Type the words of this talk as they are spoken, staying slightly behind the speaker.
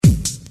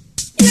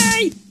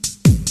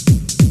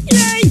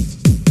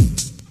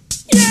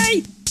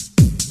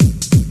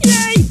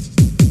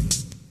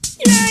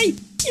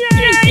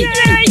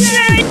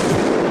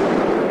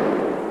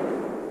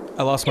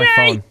lost my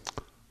phone.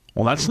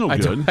 Well, that's no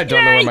good. I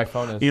don't know where my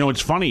phone is. You know,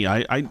 it's funny.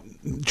 I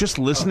just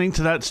listening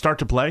to that start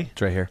to play.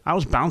 It's right here. I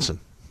was bouncing.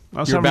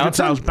 I was You were having a good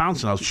time. bouncing? I was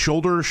bouncing. I was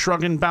shoulder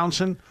shrugging,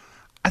 bouncing.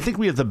 I think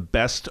we have the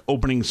best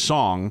opening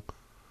song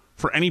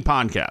for any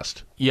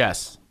podcast.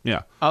 Yes.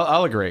 Yeah.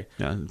 I'll agree.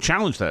 Yeah.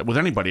 Challenge that with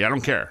anybody. I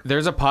don't care.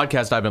 There's a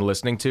podcast I've been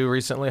listening to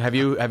recently. Have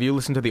you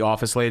listened to The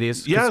Office Ladies?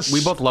 'Cause Yes.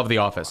 we both love The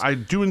Office. I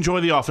do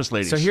enjoy The Office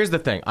Ladies. So here's the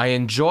thing. I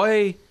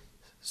enjoy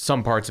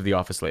some parts of The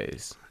Office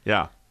Ladies.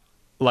 Yeah.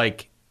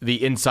 Like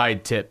the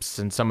inside tips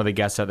and some of the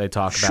guests that they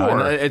talk about. Sure.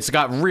 And it's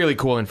got really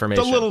cool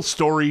information. The little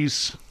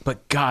stories.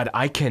 But God,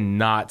 I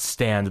cannot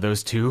stand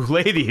those two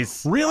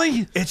ladies.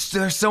 Really?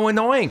 They're so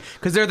annoying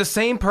because they're the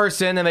same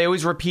person and they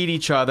always repeat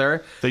each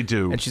other. They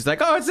do. And she's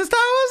like, "Oh, it's this time."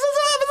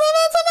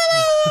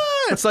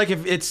 It's like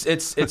if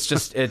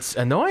it's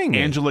annoying.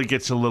 Angela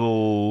gets a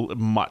little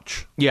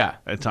much. Yeah.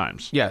 At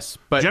times. Yes,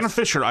 but Jenna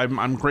Fisher,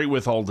 I'm great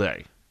with all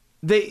day.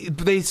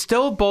 They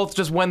still both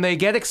just when they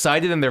get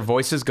excited and their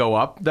voices go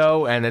up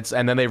though, and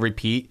then they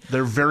repeat.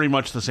 They're very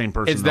much the same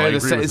person. They're I the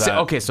agree same. with that.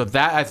 Okay, so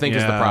that I think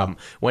is the Yeah. problem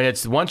when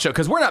it's one show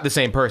because we're not the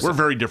same person. We're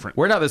very different.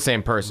 We're not the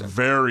same person.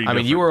 Very I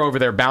mean, you different. were over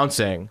there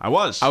bouncing. I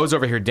was. I was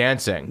over here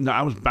dancing. No,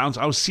 I was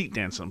bouncing. I was seat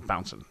dancing,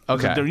 bouncing.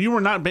 Okay. You were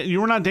not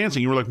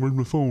dancing. You were like, "Where's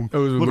my phone?"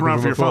 Look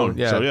around for your phone.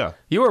 Yeah. So yeah.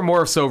 You were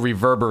more so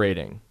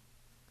reverberating.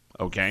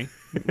 Okay.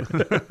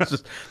 It's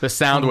just the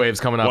sound waves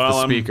coming off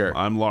the speaker.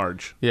 I'm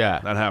large. Yeah.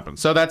 That happens.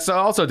 So that's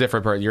also a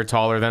different person. You're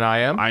taller than I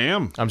am. I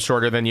am. I'm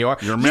shorter than you are.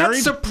 You're married?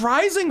 Yet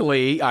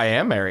surprisingly, I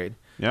am married.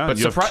 Yeah. But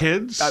you have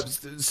kids.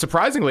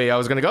 Surprisingly, I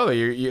was going to go there.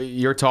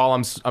 You're tall.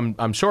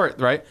 I'm short,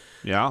 right?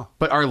 Yeah.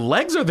 But our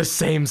legs are the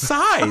same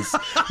size,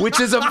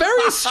 which is a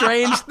very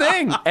strange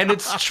thing, and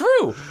it's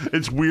true.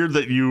 It's weird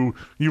that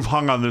you've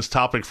hung on this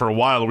topic for a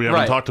while. We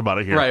haven't talked about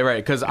it here. Right.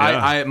 Because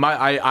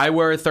I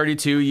wear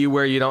 32. You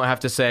wear. You don't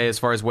have to say as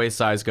far as waist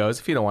size goes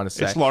if you don't want to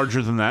say. It's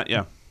larger than that.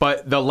 Yeah.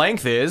 But the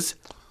length is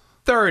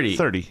 30.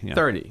 30. Yeah.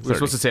 30. We're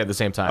supposed to say it at the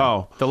same time.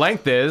 Oh. The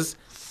length is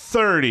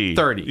 30.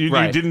 30. You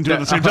right. didn't do it at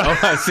the same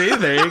time. See,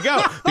 there you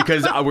go.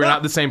 Because we're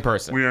not the same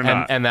person. We are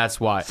not. And that's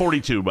why.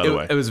 42, by the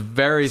way. It was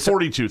very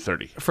 42,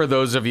 30. for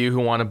those of you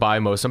who want to buy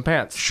Mosum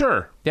pants.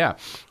 Sure. Yeah.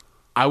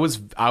 I was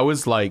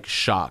like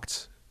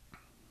shocked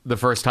the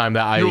first time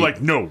that You're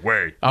like, no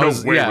way. I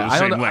was, no way yeah, we're the I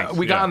same don't know. length.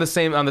 We got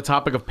on the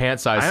topic of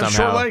pant size I have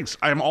somehow. short legs.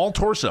 I am all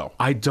torso.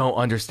 I don't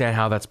understand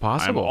how that's I'm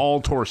possible.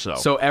 all torso.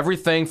 So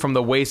everything from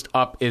the waist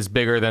up is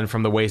bigger than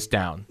from the waist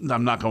down.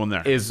 I'm not going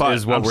there. Is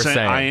But what we're saying.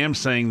 I am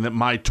saying that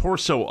my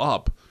torso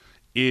up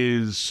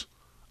is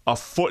a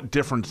foot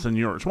different than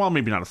yours. Well,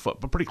 maybe not a foot,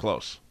 but pretty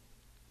close.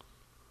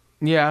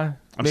 Yeah.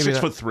 I'm maybe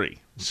 6'3",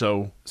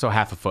 so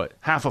half a foot.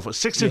 half a foot,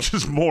 6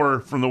 inches more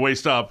from the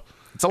waist up.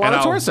 It's a lot And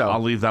of torso.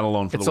 I'll leave that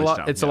alone for It's the a waist lot.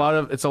 down. It's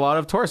Yeah. a lot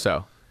of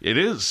torso. It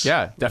is.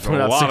 Yeah, definitely A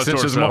not lot 6 of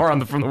inches torso.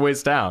 more from the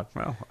waist down.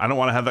 Well, I don't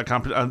want to have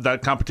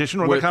that competition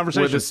or that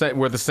conversation.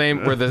 We're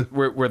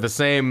the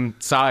same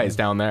size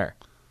down there.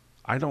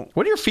 I don't.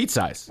 What are your feet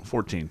size?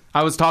 14.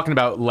 I was talking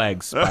about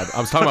legs. I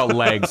was talking about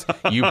legs.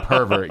 You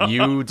pervert.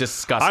 You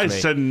disgust I me.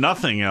 said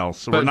nothing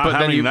else. We're but, not but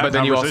having then you, that but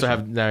then you conversation.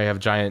 also have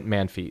giant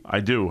man feet. I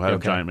do have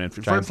Okay. giant man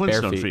feet. Giant Fred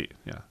bear Flintstone feet. feet.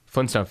 Yeah.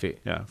 Flintstone feet.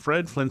 Yeah.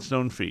 Fred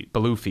Flintstone feet.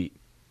 Baloo feet.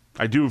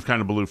 I do have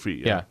kind of blue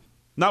feet. Yeah.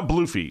 Not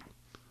blue feet,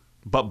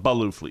 but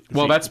baloo feet.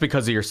 Well, that's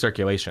because of your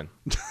circulation.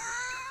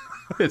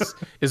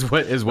 is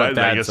what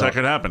I guess that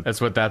could happen. That's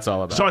what that's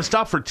all about. So I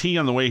stopped for tea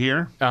on the way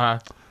here,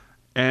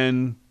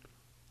 and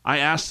I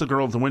asked the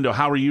girl at the window,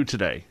 "How are you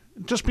today?"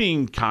 Just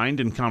being kind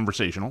and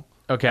conversational,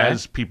 Okay.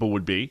 as people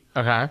would be.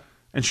 Okay.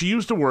 And she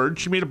used a word.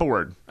 She made up a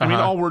word. I mean,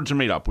 all words are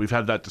made up. We've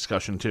had that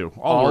discussion too.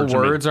 All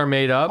words are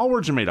made up. All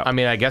words are made up. I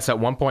mean, I guess at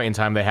one point in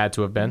time they had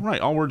to have been.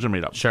 Right. All words are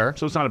made up. Sure.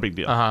 So it's not a big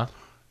deal.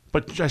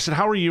 But I said,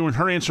 "How are you?" And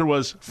her answer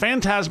was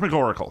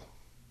phantasmagorical.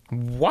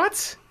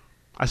 What?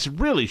 I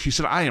said, "Really?" She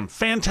said, "I am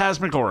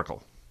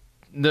phantasmagorical."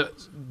 Do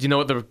you know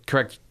what the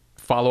correct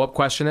follow-up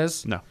question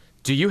is? No.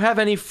 Do you have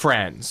any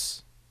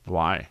friends?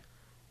 Why?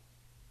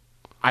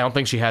 I don't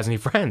think she has any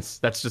friends.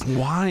 That's just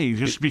Why?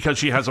 Just because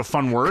she has a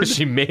fun word?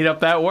 she made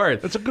up that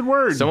word. That's a good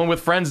word. Someone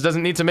with friends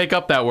doesn't need to make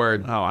up that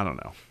word. Oh, I don't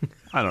know.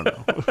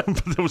 But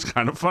it was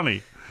kind of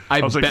funny.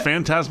 I was like, bet-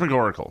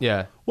 phantasmagorical.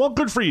 Yeah. Well,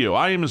 good for you.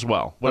 I am as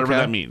well. Whatever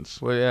Okay. that means.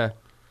 Well, yeah.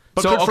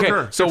 But so good for okay,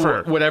 her. so Good for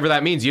her. whatever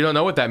that means, you don't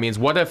know what that means.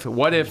 What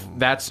if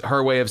that's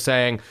her way of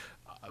saying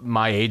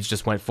my age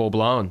just went full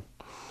blown?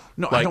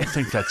 No, I don't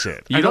think that's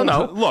it. You I don't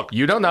know. Look.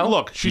 You don't know.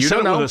 Look, she You said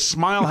don't it know. with a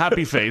smile,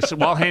 happy face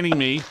while handing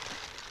me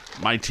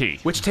my tea.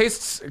 Which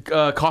tastes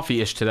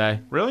coffee-ish today.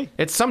 Really?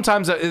 It's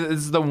sometimes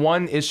it's the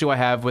one issue I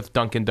have with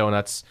Dunkin'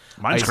 Donuts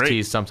Mine's iced great.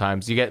 teas.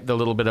 Sometimes you get the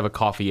little bit of a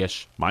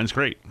coffee-ish. Mine's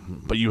great.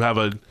 But you have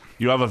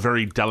a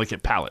very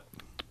delicate palate.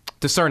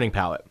 Discerning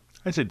palate.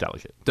 I'd say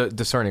delicate.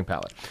 Discerning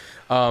palate.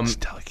 It's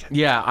delicate.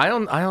 Yeah, I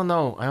don't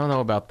know. I don't know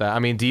about that. I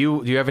mean, do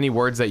you have any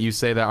words that you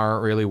say that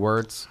aren't really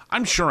words?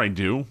 I'm sure I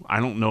do. I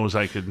don't know as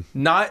I could.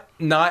 Not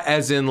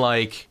as in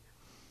like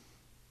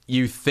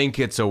you think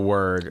it's a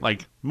word.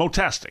 Like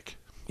motastic.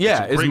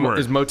 Yeah, It's a great word.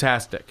 is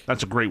motastic.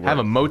 That's a great word. Have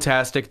a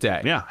motastic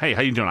day. Yeah. Hey,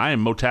 how you doing? I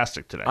am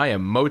motastic today. I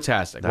am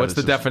motastic. What's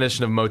the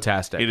definition of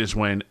motastic? It is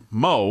when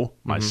Mo,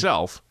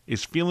 myself,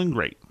 is feeling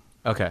great.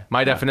 Okay.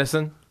 My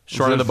definition?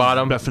 Short on the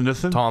bottom,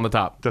 Definition? tall on the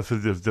top.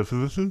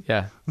 Definition?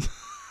 Yeah.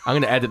 I'm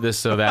going to edit this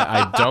so that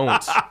I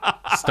don't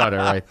stutter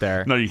right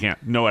there. No, you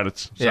can't. No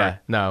edits. Sorry. Yeah,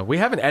 no. We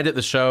haven't edited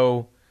the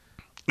show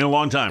In a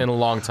long time.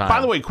 By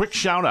the way, quick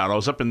shout out. I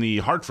was up in the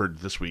Hartford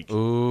this week.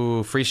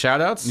 Ooh, free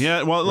shout outs?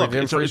 Yeah, well, look,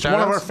 it's one of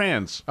our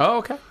fans. Oh,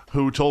 okay.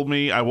 Who told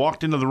me, I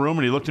walked into the room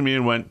and he looked at me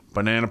and went,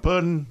 banana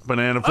pudding,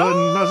 banana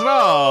pudding. I said,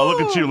 oh,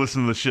 look at you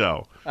listening to the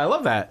show. I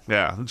love that.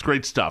 Yeah, it's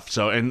great stuff.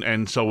 So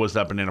and so was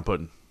that banana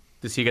pudding.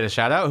 Does he get a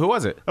shout out? Who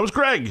was it? That was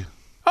Greg.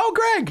 Oh,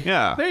 Greg.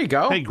 Yeah. There you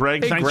go. Hey,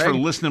 Greg, thanks for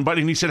listening,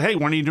 buddy. And he said, hey,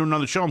 when are you doing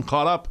another show? I'm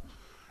caught up.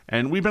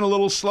 And we've been a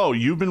little slow.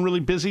 You've been really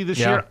busy this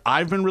year.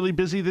 I've been really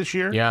busy this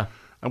year. Yeah.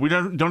 And we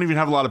don't even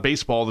have a lot of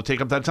baseball to take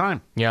up that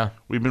time. Yeah.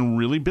 We've been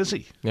really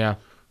busy. Yeah.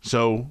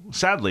 So,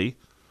 sadly,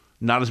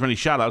 not as many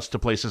shout-outs to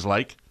places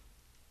like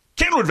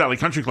Candlewood Valley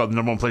Country Club, the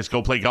number one place to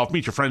go play golf,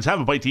 meet your friends, have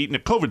a bite to eat in a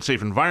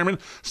COVID-safe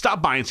environment.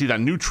 Stop by and see that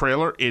new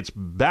trailer. It's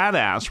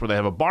badass where they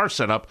have a bar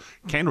set up.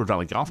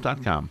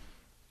 CandlewoodValleyGolf.com.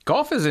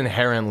 Golf is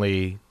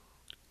inherently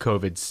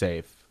COVID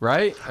safe,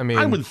 right? I mean,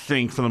 I would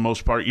think for the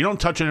most part, you don't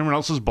touch anyone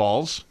else's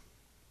balls.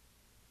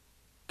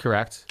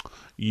 Correct.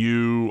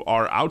 You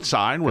are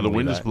outside where the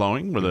wind is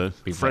blowing, where the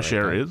fresh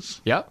air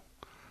is. Yep.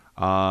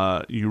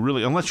 You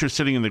really, unless you're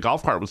sitting in the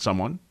golf cart with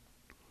someone.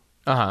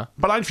 Uh-huh.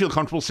 But I'd feel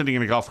comfortable sitting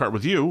in a golf cart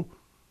with you.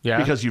 Yeah.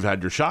 Because you've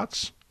had your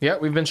shots. Yeah,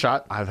 we've been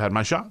shot. I've had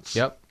my shots.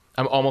 Yep.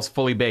 I'm almost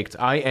fully baked.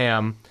 I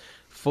am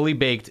fully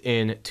baked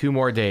in 2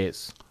 more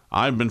days.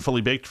 I've been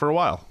fully baked for a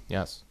while.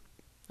 Yes.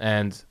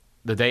 And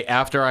the day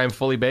after I'm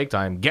fully baked,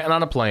 I'm getting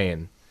on a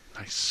plane.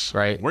 Nice.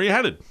 Right. Where are you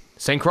headed?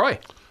 St. Croix.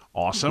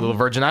 Awesome. A little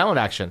Virgin Island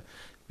action.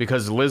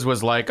 Because Liz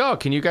was like, oh,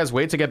 can you guys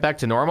wait to get back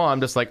to normal?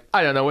 I'm just like,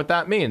 I don't know what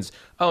that means.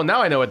 Oh,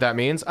 now I know what that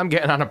means. I'm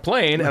getting on a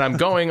plane and I'm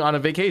going on a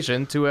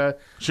vacation to a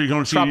So you're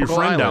going to see your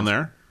friend down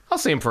there? I'll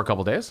see him for a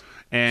couple days.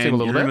 And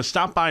you're going to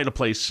stop by at a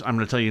place, I'm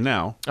going to tell you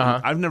now.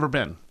 I've never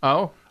been.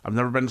 Oh? I've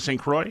never been to St.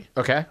 Croix.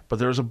 Okay. But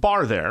there's a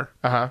bar there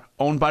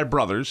owned by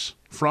brothers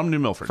from New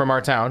Milford. From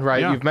our town,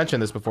 right? Yeah. You've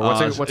mentioned this before.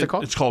 What's it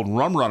called? It's called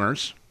Rum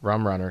Runners.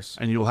 Rum Runners.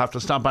 And you'll have to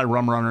stop by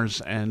Rum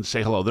Runners and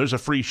say hello. There's a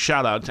free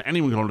shout out to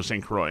anyone going to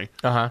St. Croix.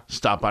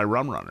 Stop by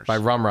Rum Runners. By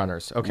Rum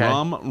Runners. Okay.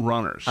 Rum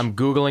Runners. I'm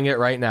Googling it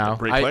right now.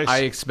 Great place. I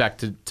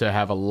expect to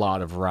have a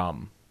lot of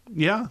rum.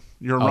 Yeah?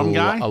 You're a rum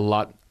guy? A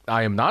lot.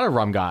 I am not a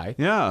rum guy.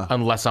 Yeah.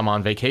 Unless I'm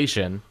on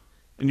vacation.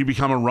 And you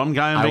become a rum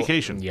guy on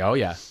vacation? Oh,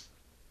 yeah.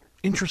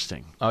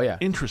 Interesting. Oh, yeah.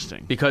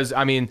 Interesting. Because,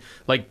 I mean,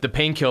 like, the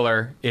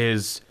painkiller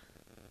is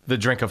the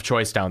drink of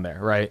choice down there,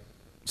 right?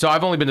 So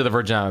I've only been to the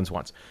Virgin Islands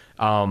once.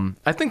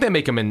 I think they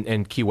make them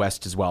in Key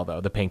West as well,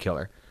 though, the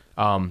painkiller.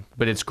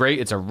 But it's great.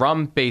 It's a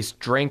rum-based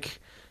drink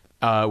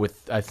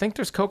with, I think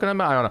there's coconut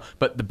milk. I don't know.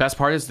 But the best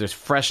part is there's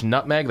fresh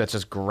nutmeg that's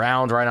just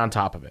ground right on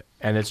top of it.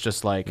 And it's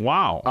just like...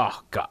 Wow.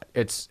 Oh, God.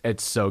 It's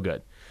so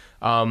good.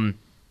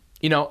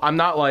 You know, I'm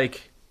not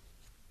like...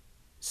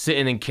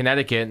 sitting in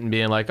Connecticut and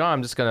being like, oh,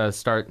 I'm just going to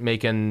start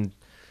making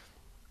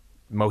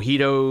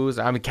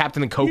mojitos. I mean,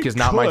 Captain and Coke is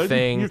not my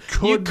thing.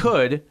 You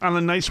could. On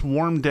a nice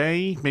warm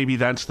day, maybe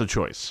that's the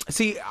choice.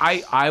 See,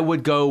 I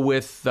would go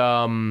with...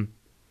 like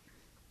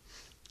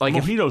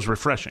mojito's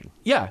refreshing.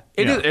 Yeah,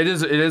 it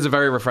is a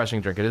very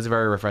refreshing drink. It is a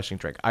very refreshing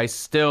drink. I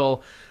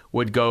still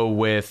would go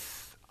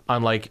with,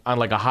 on like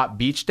a hot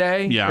beach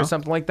day or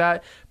something like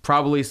that,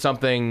 probably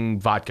something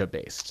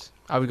vodka-based.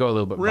 I would go a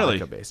little bit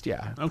vodka-based.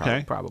 Yeah,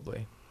 okay.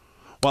 Probably.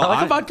 Well, I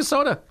like a vodka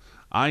soda.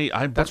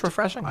 That's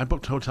refreshing. I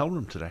booked a hotel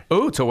room today.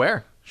 Ooh, to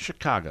where?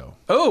 Chicago.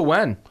 Oh,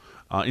 when?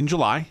 In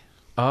July.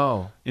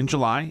 Oh. In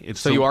July.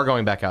 So you are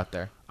going back out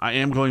there? I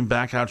am going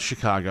back out to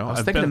Chicago. I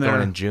was thinking of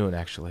going in June,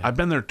 actually. I've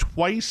been there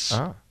twice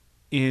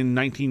in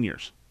 19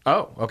 years.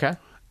 Oh, okay.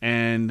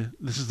 And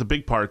this is the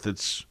big part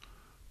that's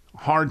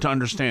hard to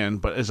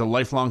understand, but as a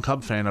lifelong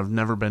Cub fan, I've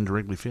never been to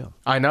Wrigley Field.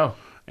 I know.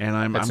 And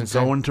I'm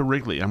going to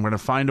Wrigley. I'm going to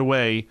find a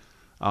way.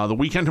 The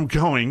weekend I'm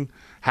going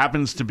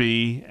happens to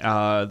be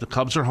the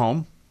Cubs are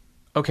home.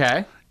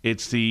 Okay.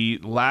 It's the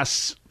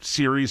last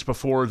series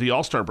before the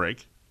All-Star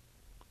break,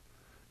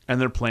 and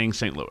they're playing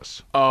St.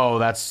 Louis. Oh,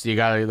 that's the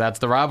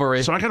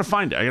rivalry. So I got to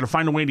find it. I got to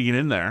find a way to get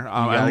in there.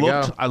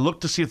 I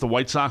looked to see if the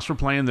White Sox were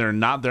playing. They're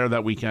not there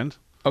that weekend.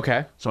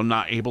 Okay. So I'm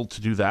not able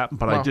to do that,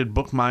 but I did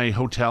book my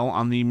hotel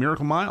on the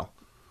Miracle Mile.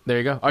 There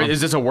you go.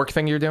 Is this a work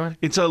thing you're doing?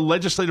 It's a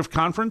legislative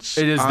conference.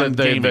 It is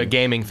the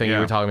gaming thing you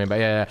were talking about.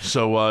 Yeah.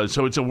 So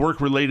it's a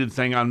work-related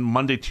thing on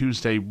Monday,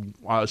 Tuesday,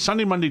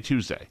 Sunday, Monday,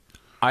 Tuesday.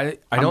 I've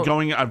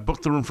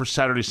booked the room for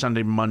Saturday,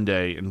 Sunday,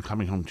 Monday, and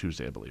coming home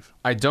Tuesday, I believe.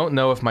 I don't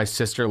know if my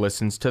sister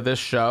listens to this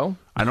show.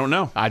 I don't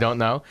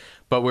know.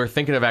 But we're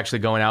thinking of actually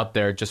going out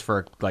there just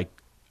for like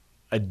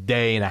a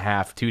day and a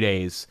half, 2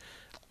 days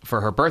for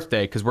her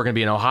birthday, because we're going to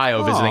be in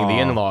Ohio visiting the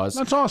in-laws.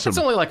 That's awesome. It's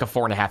only like a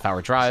 4.5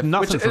 hour drive. It's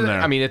nothing from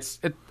there. I mean,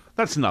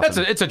 that's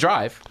nothing. It's a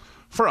drive.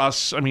 For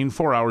us, I mean,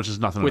 4 hours is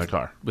nothing in the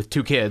car. With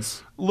 2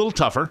 kids. A little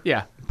tougher.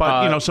 Yeah.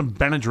 But, some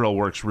Benadryl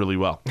works really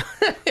well.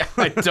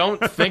 I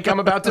don't think I'm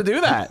about to do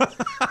that.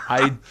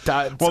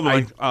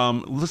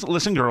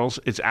 Listen, girls,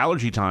 it's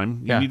allergy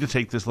time. You need to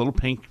take this little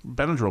pink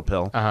Benadryl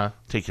pill.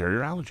 Take care of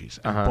your allergies.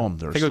 And boom,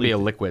 they're asleep. I think it would be a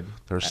liquid.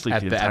 They're asleep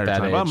the entire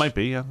time. Age. Well, it might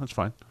be. Yeah, that's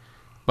fine.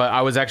 But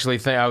I was actually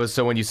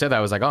so when you said that,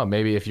 I was like, oh,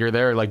 maybe if you're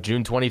there like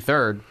June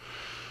 23rd.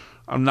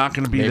 I'm not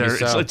going to be there.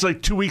 So. It's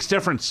like 2 weeks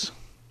difference.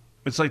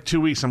 It's like 2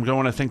 weeks. I'm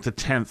going, I think, the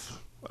 10th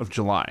of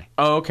July.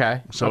 Oh,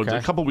 okay. So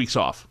a couple weeks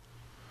off.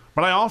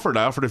 But I offered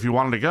if you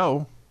wanted to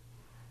go.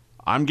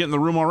 I'm getting the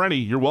room already.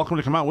 You're welcome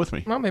to come out with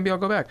me. Well, maybe I'll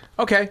go back.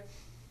 Okay.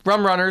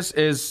 Rum Runners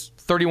is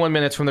 31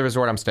 minutes from the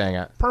resort I'm staying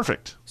at.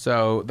 Perfect.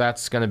 So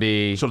that's going to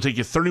be... So it'll take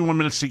you 31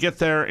 minutes to get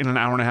there and an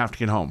hour and a half to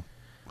get home.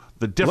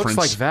 The difference...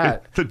 Looks like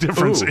that. The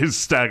difference is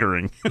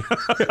staggering.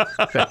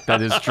 That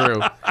is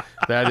true.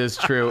 That is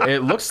true.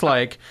 It looks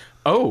like...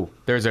 Oh,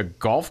 there's a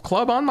golf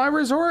club on my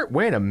resort?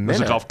 Wait a minute.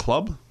 There's a golf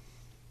club?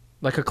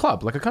 Like a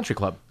club, like a country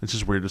club. It's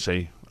just weird to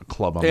say a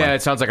club on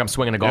it sounds like I'm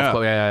swinging a golf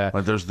club. Yeah.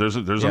 Like there's a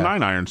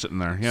 9-iron sitting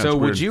there. Yeah, so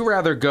would you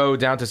rather go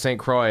down to St.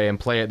 Croix and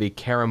play at the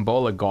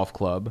Carambola Golf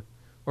Club,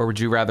 or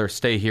would you rather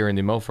stay here in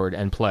New Milford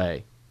and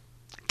play?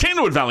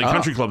 Candlewood Valley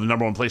Country Club, the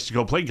number one place to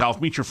go play golf,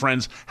 meet your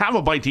friends, have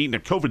a bite to eat in a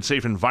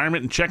COVID-safe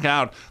environment, and check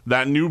out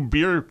that new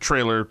beer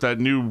trailer, that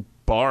new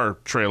bar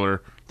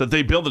trailer that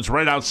they build that's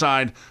right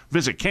outside.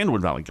 Visit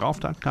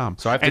CandlewoodValleyGolf.com.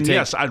 So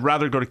yes, I'd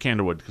rather go to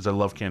Candlewood because I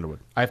love Candlewood.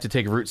 I have to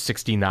take Route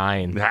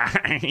 69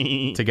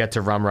 to get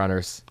to Rum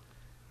Runners.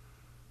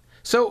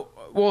 So,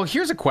 well,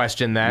 here's a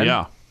question then.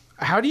 Yeah.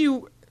 How do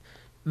you...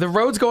 The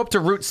roads go up to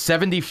Route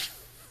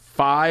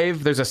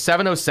 75. There's a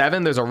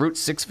 707. There's a Route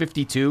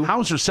 652. How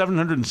is there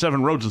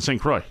 707 roads in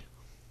St. Croix?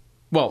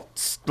 Well,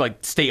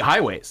 like state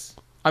highways.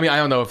 I mean, I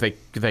don't know if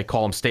they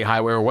call them state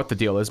highway or what the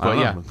deal is, but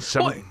yeah.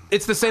 Well,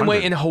 it's the same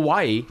way in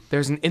Hawaii.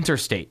 There's an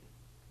interstate.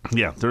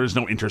 Yeah, there is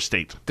no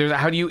interstate.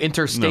 How do you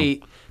interstate?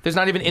 No. There's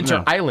not even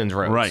inter-island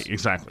roads. Right,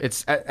 exactly.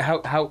 It's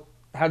how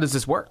does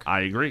this work?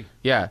 I agree.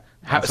 Yeah,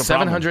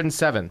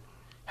 707.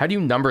 How do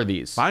you number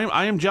these?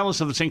 I am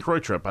jealous of the St. Croix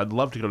trip. I'd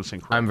love to go to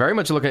St. Croix. I'm very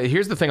much looking.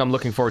 Here's the thing I'm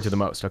looking forward to the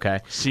most.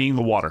 Okay, seeing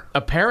the water.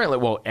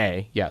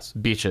 Apparently, yes,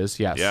 beaches,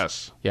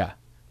 yes, yeah.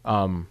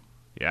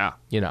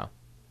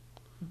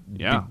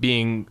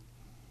 Being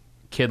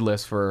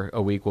kidless for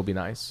a week will be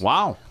nice.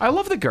 Wow. I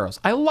love the girls.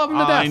 I love them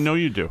to death. I know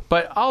you do.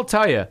 But I'll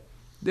tell you,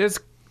 there's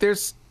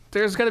going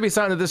to be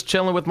something to this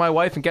chilling with my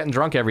wife and getting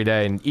drunk every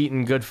day and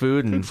eating good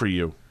food. And good for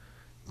you.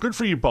 Good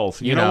for you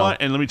both. You know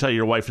what? And let me tell you,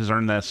 your wife has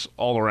earned this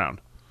all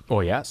around. Oh,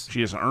 yes.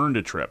 She has earned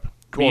a trip.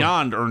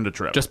 Beyond earned a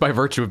trip. Just by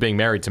virtue of being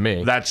married to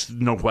me. That's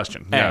no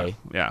question.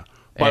 Yeah.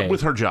 But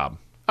with her job.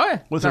 Oh, yeah.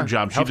 With her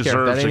job. She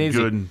deserves a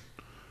good...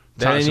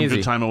 some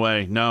good time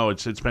away. No,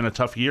 it's been a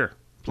tough year.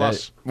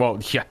 Plus,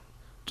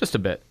 just a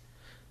bit,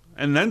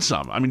 and then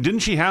some. I mean,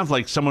 didn't she have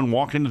like someone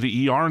walk into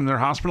the ER in their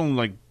hospital and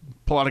like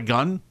pull out a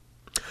gun?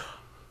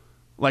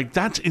 Like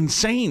that's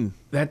insane.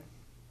 I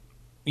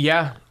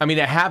mean,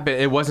 it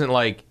happened. It wasn't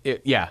like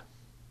yes,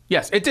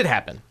 it did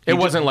happen. It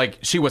wasn't like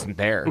she wasn't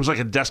there. It was like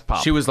a desk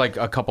pop. She was like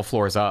a couple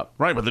floors up.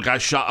 Right, but the guy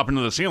shot up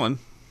into the ceiling.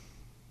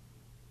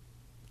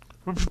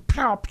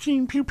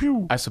 Pew, pew,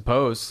 pew. I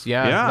suppose.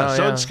 Yeah. Yeah.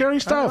 So it's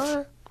scary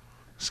stuff.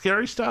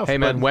 Scary stuff. Hey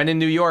man, when in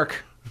New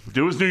York.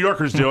 Do as New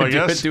Yorkers do, I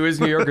guess. Do as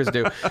New Yorkers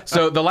do.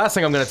 So the last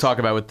thing I'm going to talk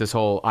about with this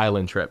whole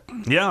island trip.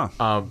 Yeah.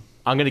 I'm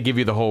going to give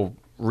you the whole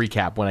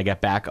recap when I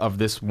get back of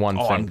this one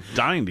thing. I'm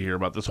dying to hear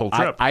about this whole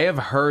trip. I have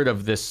heard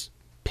of this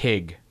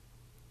pig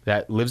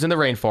that lives in the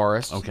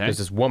rainforest. Okay. There's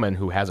this woman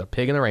who has a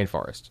pig in the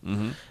rainforest.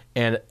 Mm-hmm.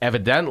 And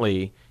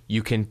evidently,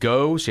 you can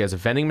go, she has a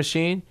vending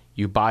machine,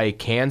 you buy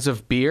cans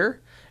of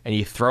beer, and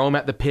you throw them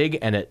at the pig,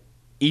 and it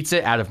eats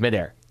it out of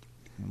midair.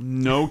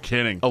 No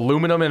kidding.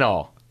 Aluminum and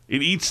all.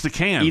 It eats the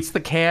can. Eats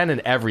the can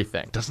and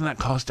everything. Doesn't that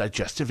cause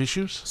digestive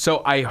issues?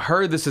 So I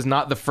heard this is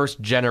not the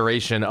first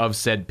generation of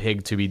said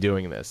pig to be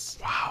doing this.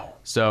 Wow.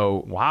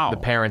 So the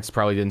parents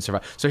probably didn't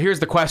survive. So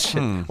here's the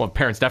question. Well,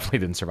 parents definitely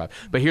didn't survive.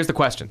 But here's the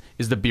question.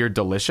 Is the beer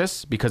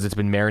delicious because it's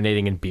been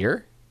marinating in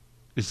beer?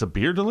 Is the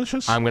beer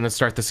delicious? I'm going to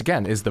start this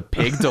again. Is the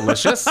pig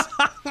delicious?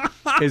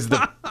 Is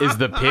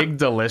the pig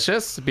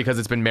delicious because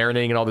it's been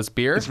marinating in all this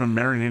beer? It's been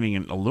marinating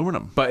in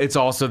aluminum. But it's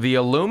also the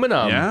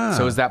aluminum. Yeah.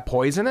 So is that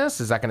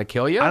poisonous? Is that going to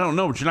kill you? I don't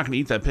know, but you're not going to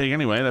eat that pig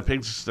anyway. That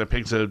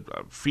pig's a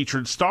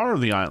featured star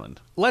of the island.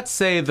 Let's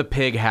say the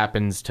pig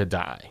happens to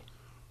die.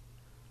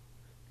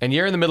 And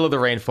you're in the middle of the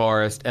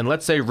rainforest, and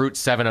let's say Route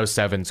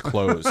 707's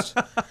closed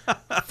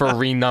for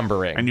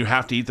renumbering. And you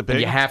have to eat the pig?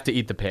 And you have to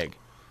eat the pig.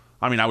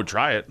 I mean, I would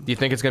try it. Do you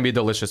think it's going to be a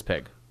delicious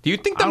pig? Do you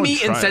think the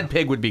meat in said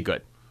pig would be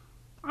good?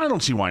 I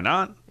don't see why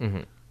not.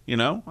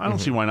 Mm-hmm. I don't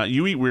see why not.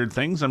 You eat weird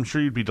things. I'm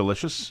sure you'd be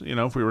delicious.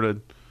 If we were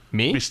to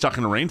be stuck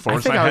in the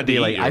rainforest,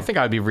 I think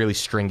I would be really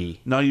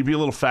stringy. No, you'd be a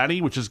little fatty,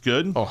 which is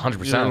good. Oh,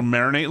 100%. You'll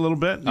marinate a little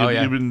bit.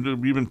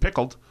 You've been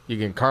pickled. You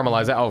can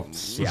caramelize that. Oh,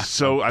 yeah.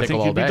 So I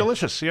think you'd be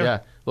delicious. Yeah.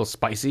 little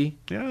spicy.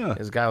 Yeah.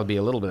 There's got to be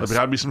a little bit There's of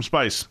got to be some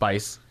spice.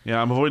 spice. Yeah,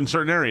 I'm avoiding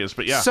certain areas,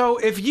 but yeah. So,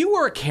 if you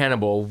were a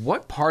cannibal,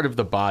 what part of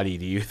the body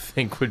do you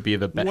think would be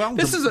the best?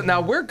 Well,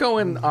 Now we're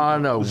going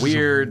on a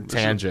weird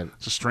tangent.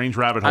 It's a strange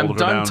rabbit hole I'm to go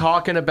done down.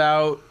 talking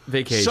about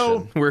vacation.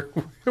 So- we're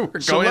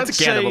going into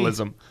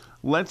cannibalism.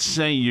 Let's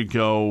say you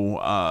go.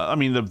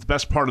 The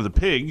best part of the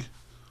pig,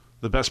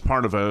 the best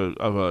part of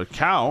a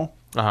cow,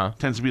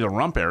 tends to be the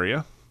rump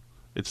area.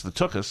 It's the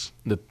tuchus.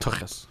 The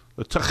tuchus.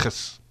 The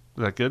tuchus.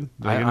 Is that good?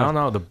 I don't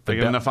know. Did I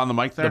get enough on the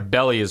mic there? The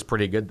belly is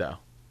pretty good, though.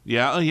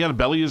 Yeah, the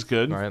belly is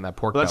good. All right, that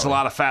pork But that's belly. a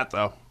lot of fat,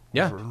 though.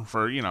 Yeah.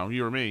 For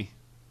you or me.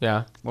 Yeah.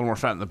 A little more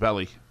fat in the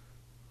belly.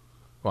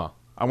 Well,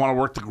 I want to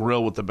work the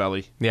grill with the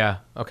belly. yeah.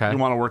 Okay. You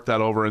want to work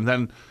that over. And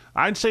then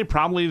I'd say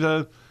probably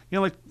the,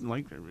 like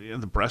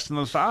the breast and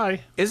the thigh.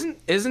 Isn't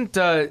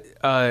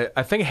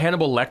I think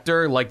Hannibal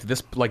Lecter liked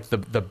this, like the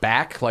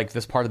back, like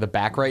this part of the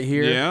back right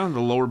here. Yeah, the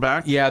lower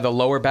back. Yeah, the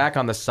lower back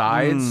on the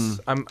sides.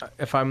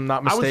 If I'm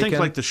not I mistaken. would think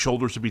like the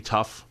shoulders would be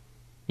tough,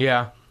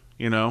 yeah.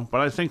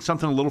 but I think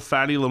something a little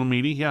fatty, a little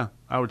meaty. Yeah,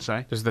 I would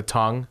say. There's the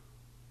tongue,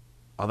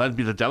 Oh, that'd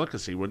be the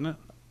delicacy, wouldn't it?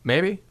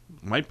 maybe.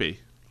 Might be.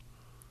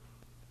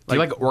 Do you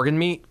like organ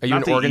meat? Are you not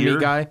an the organ ear.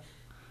 meat guy?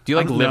 Do you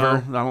like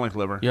liver? No, I don't like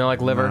liver. You don't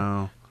like liver?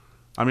 No.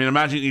 I mean,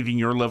 imagine eating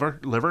your liver.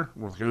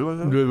 Words No,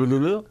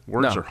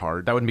 are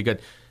hard. That wouldn't be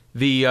good.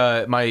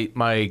 The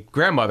my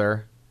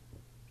grandmother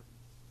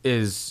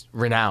is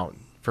renowned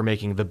for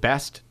making the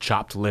best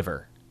chopped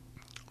liver.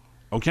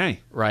 Okay.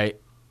 Right.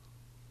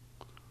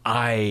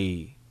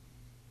 I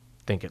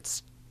think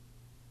it's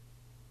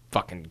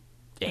fucking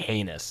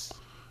heinous.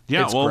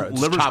 Yeah, It's well, gross.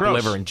 liver's Chopped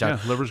gross. liver in general.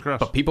 Yeah, liver's gross.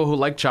 But people who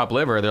like chopped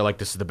liver, they're like,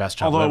 this is the best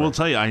chopped Although liver. I will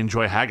tell you, I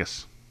enjoy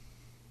haggis.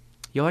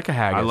 You like a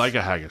haggis? I like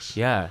a haggis.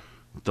 Yeah.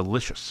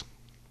 Delicious.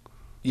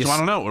 You So I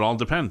don't know. It would all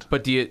depend.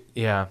 But do you?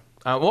 Yeah.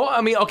 Well,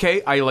 I mean,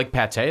 okay. I like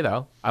pate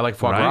though. I like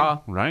foie gras.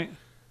 Right.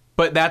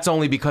 But that's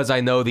only because I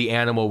know the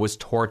animal was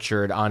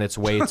tortured on its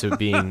way to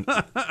being.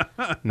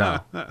 No,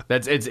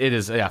 it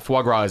is. Yeah,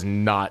 foie gras is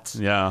not.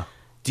 Yeah.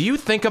 Do you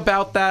think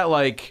about that?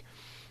 Like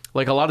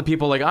a lot of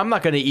people, like, I'm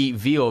not going to eat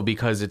veal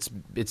because it's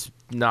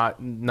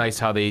not nice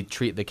how they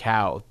treat the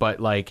cow.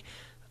 But like,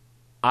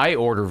 I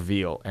order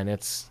veal and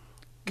it's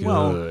good.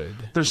 Well,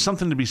 there's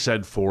something to be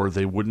said for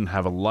they wouldn't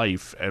have a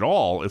life at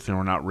all if they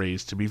were not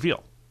raised to be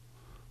veal.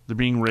 They're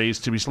being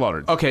raised to be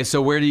slaughtered. Okay,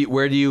 so where do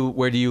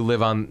you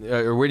live on,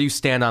 or where do you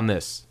stand on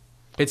this?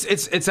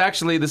 It's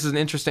actually, this is an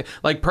interesting.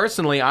 Like,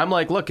 personally, I'm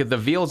like, look, if the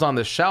veal's on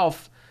the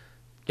shelf,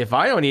 if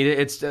I don't eat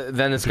it,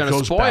 then it's going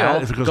to spoil.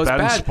 Bad, if it goes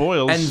bad and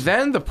spoils, and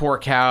then the poor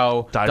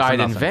cow died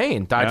in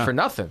vain, died for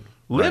nothing,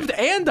 lived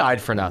and died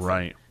for nothing.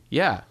 Right.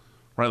 Yeah.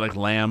 Right, like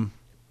lamb.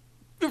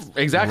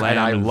 Exactly. Lamb and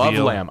I and love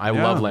veal. lamb. I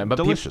love lamb. But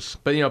delicious.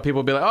 People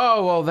will be like,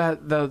 oh, well,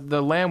 that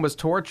the lamb was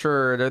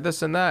tortured or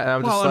this and that. And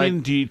I'm just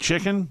like, do you eat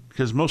chicken?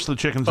 Because most of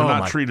the chickens are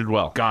not treated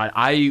well. God,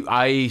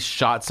 I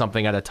shot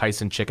something at a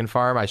Tyson chicken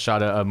farm. I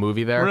shot a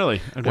movie there.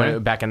 Really? Okay.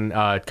 Back in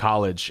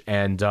college.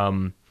 And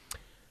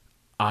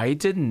I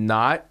did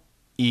not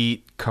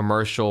eat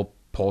commercial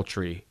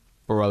poultry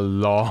for a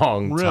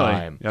long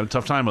time. You had a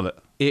tough time with it.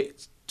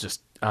 It's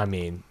just, I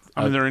mean,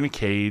 they're in a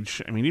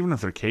cage. I mean, even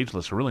if they're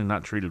cageless, they're really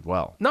not treated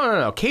well.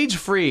 No. Cage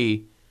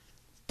free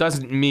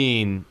doesn't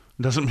mean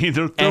Doesn't mean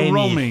they're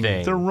roaming.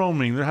 They're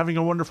roaming. They're having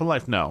a wonderful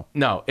life. No.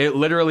 It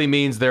literally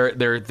means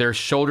they're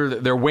shoulder,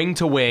 they're wing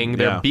to wing,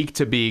 they're beak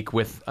to beak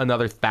with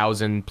another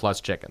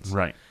 1,000+ chickens.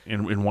 Right.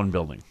 In one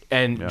building.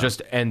 And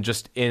just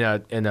in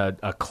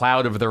a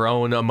cloud of their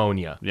own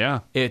ammonia. Yeah.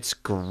 It's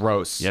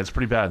gross. Yeah, it's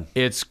pretty bad.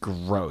 It's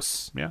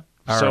gross. Yeah.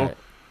 All right.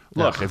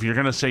 Look, if you're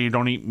going to say you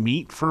don't eat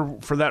meat for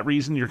that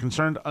reason, you're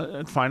concerned,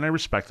 fine, I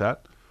respect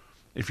that.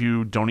 If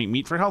you don't eat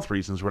meat for health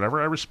reasons,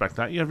 whatever, I respect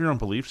that. You have your own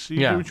beliefs. You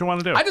do what you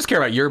want to do. I just care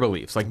about your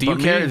beliefs. Like, do you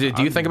care?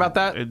 Do you think about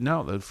that?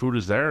 No, the food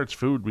is there. It's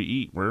food. We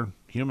eat. We're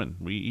human.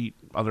 We eat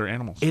other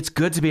animals. It's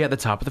good to be at the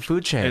top of the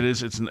food chain. It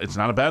is. It's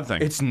not a bad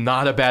thing. It's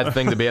not a bad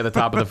thing to be at the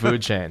top of the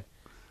food chain.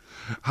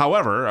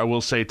 However, I will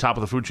say top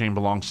of the food chain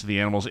belongs to the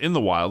animals in the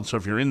wild. So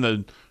if you're in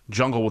the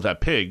jungle with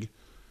that pig,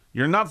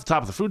 you're not the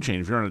top of the food chain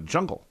if you're in a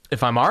jungle.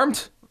 If I'm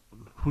armed?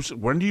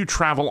 When do you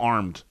travel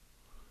armed?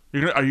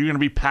 Are you going to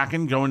be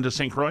packing going to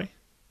St. Croix?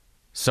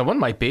 Someone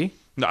might be.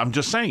 No, I'm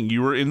just saying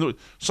you were in the.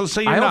 So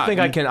say you're I don't not. think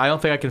I can. I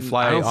don't think I can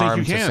fly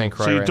armed to St.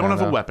 Croix. So you right don't now,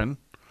 have a weapon.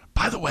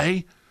 By the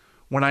way,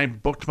 when I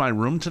booked my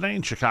room today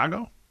in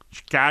Chicago,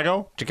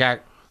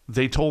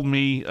 they told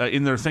me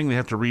in their thing they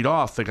have to read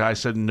off. The guy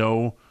said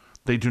no,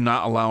 they do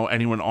not allow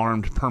anyone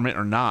armed, permit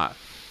or not.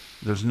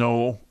 There's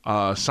no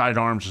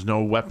sidearms. There's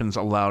no weapons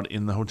allowed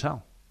in the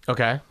hotel.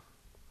 Okay.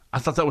 I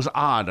thought that was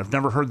odd. I've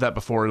never heard that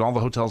before in all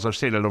the hotels I've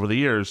stayed at over the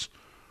years.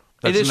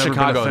 It is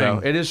Chicago, though.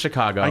 It is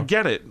Chicago. I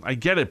get it.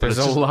 But there's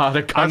a lot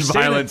of gun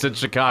violence in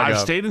Chicago. I've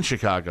stayed in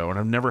Chicago, and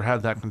I've never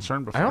had that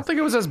concern before. I don't think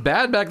it was as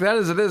bad back then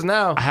as it is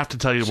now. I have to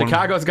tell you,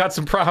 Chicago's got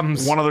some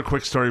problems. One other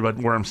quick story about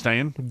where I'm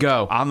staying.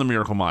 Go. On the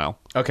Miracle Mile.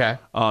 Okay.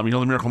 The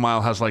Miracle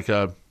Mile has like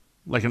an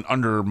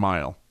under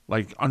mile.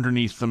 Like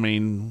underneath the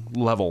main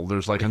level,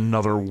 there's like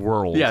another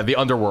world. Yeah, the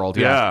underworld.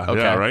 Yeah.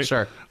 Okay. Right.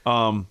 Sure.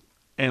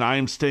 and I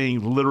am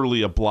staying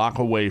literally a block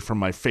away from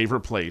my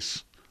favorite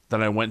place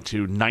that I went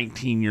to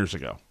 19 years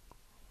ago.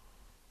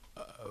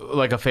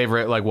 Like a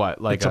favorite, like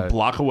what? Like It's a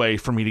block away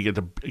for me to get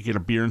a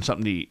beer and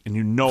something to eat, and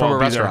From I'll a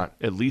be restaurant.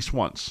 there at least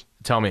once.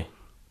 Tell me.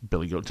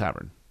 Billy Goat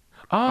Tavern.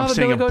 Oh, I'm the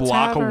staying Billy a Goat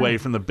block Tavern. away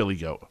from the Billy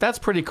Goat. That's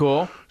pretty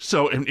cool.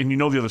 So, and you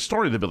know the other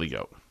story of the Billy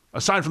Goat.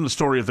 Aside from the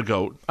story of the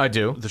goat, I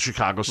do. the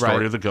Chicago story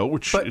Right. of the goat,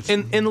 which But is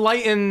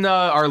enlighten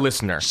our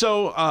listener.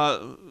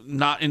 so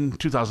not in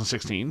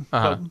 2016,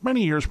 but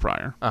many years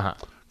prior.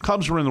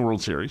 Cubs were in the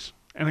World Series,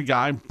 and a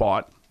guy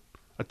bought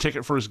a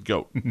ticket for his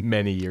goat.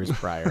 Many years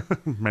prior.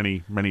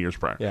 many years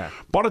prior. Yeah.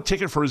 Bought a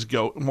ticket for his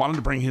goat and wanted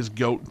to bring his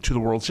goat to the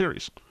World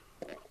Series.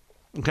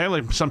 Okay,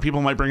 like some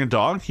people might bring a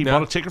dog. He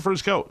bought a ticket for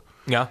his goat.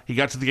 Yeah. He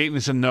got to the gate and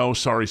they said, "No,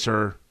 sorry,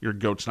 sir, your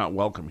goat's not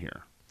welcome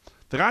here."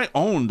 The guy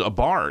owned a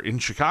bar in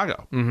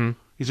Chicago. Mm-hmm.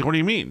 He said, "What do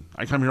you mean?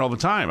 I come here all the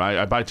time.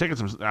 I buy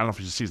tickets." I don't know if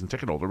he's a season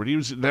ticket holder, but he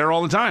was there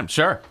all the time.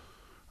 Sure.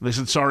 They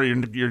said, "Sorry,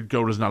 your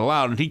goat is not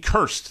allowed," and he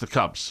cursed the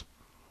Cubs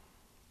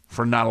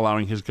for not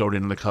allowing his goat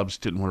in. And the Cubs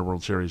didn't win a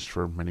World Series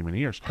for many, many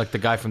years. Like the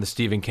guy from the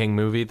Stephen King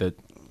movie that.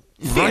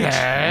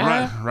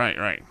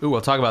 Right. Ooh,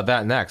 we'll talk about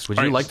that next. Would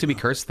you Right. like to be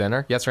cursed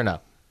thinner? Yes or no?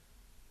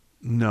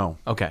 No,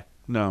 Okay.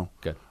 no,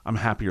 Good. I'm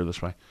happier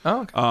this way.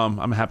 Oh, okay.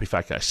 I'm a happy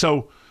fat guy.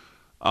 So,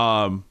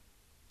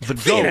 the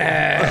goat.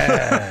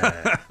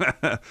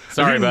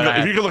 Sorry about If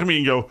that. you could look at me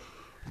and go,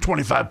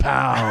 25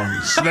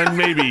 pounds, then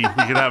maybe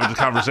we could have a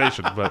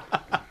conversation. But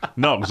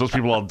no, because those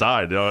people all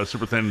died.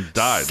 Super Thin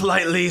died.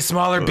 Slightly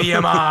smaller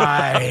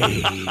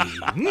BMI.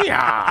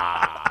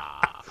 Yeah.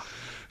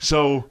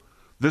 So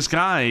this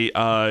guy,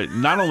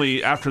 not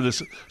only after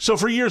this, so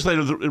for years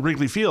later at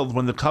Wrigley Field,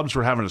 when the Cubs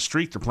were having a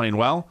streak, they're playing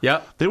well.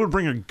 Yep. They would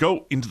bring a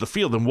goat into the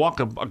field and walk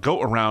a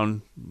goat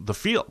around the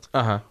field.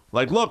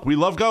 Like, look, we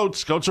love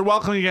goats. Goats are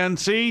welcome again.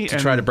 See, To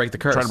try to break the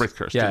curse. Try to break the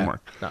curse. Yeah. Didn't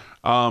work.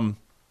 No.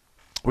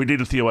 We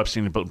did with Theo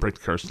Epstein to break the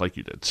curse like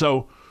you did.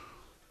 So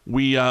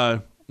we,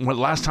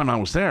 last time I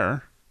was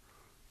there,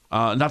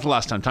 not the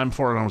last time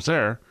before I was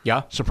there,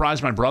 Yeah.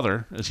 surprised my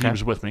brother as he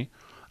was with me,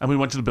 and we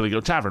went to the Billy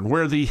Goat Tavern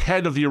where the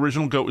head of the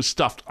original goat is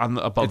stuffed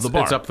above the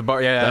bar. It's up the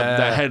bar. Yeah.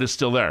 That head is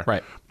still there.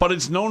 Right. But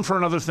it's known for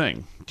another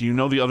thing. Do you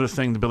know the other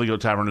thing the Billy Goat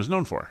Tavern is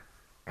known for?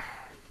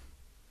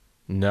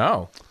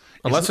 No.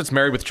 Unless it's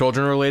Married with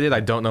Children related,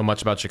 I don't know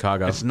much about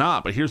Chicago. It's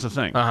not, but here's the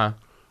thing.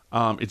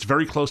 It's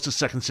very close to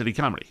Second City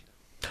Comedy.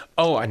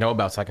 Oh, I know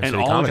about Second And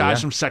City all Comedy. the guys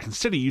yeah. from Second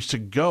City used to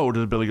go to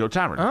the Billy Goat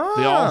Tavern.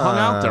 They all hung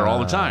out there all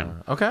the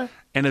time. Okay.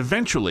 And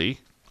eventually,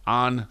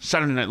 on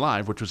Saturday Night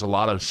Live, which was a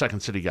lot of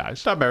Second City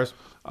guys, Stop Bears.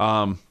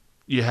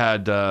 you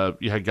had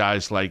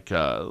guys like Dan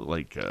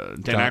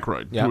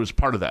Aykroyd, yeah. who was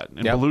part of that,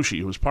 and Yep. Belushi,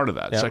 who was part of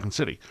that, Yep. Second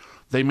City.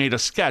 They made a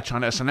sketch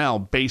on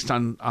SNL based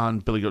on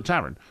Billy Goat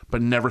Tavern,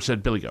 but never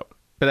said Billy Goat.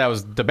 But that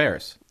was the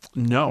Bears.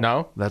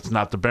 No, that's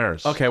not the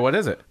Bears. Okay, what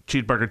is it?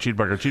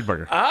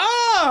 Cheeseburger.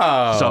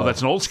 Oh. So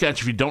that's an old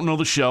sketch. If you don't know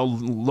the show,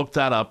 look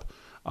that up.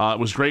 It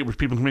was great. Where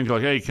people come in and go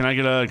like, "Hey, can I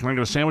get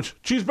a sandwich?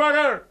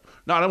 Cheeseburger."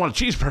 No, I don't want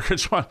a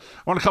cheeseburger. I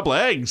want a couple of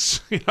eggs.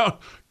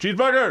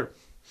 Cheeseburger.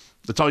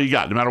 That's all you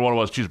got, no matter what it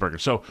was, cheeseburger.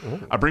 So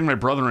I bring my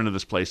brother into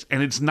this place,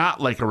 and it's not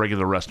like a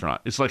regular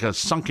restaurant. It's like a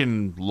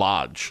sunken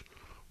lodge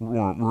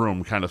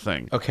room kind of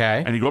thing.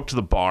 Okay. And you go up to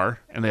the bar,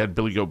 and they had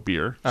Billy Goat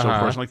beer. So of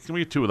course, I'm like, "Can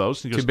we get 2 of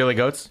those?" And he goes, Two Billy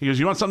Goats? He goes,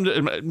 "You want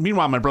something?"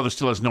 Meanwhile, my brother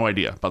still has no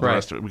idea about the Right.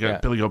 rest of it. We got Yeah.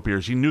 Billy Goat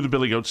beers. He knew the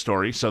Billy Goat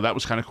story, so that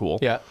was kind of cool.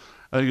 Yeah.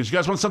 He goes, "You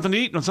guys want something to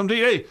eat? Want something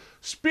to eat? Hey,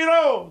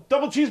 Speedo,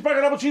 double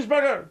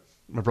cheeseburger.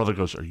 My brother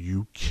goes, "Are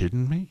you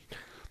kidding me?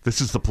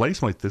 This is the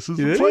place?" I'm like, "This is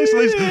the place."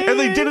 And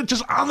they did it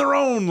just on their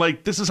own.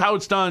 Like, this is how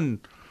it's done.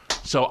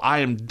 So I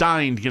am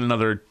dying to get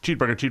another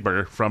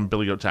cheeseburger from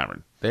Billy Goat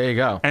Tavern. There you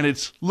go. And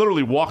it's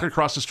literally walk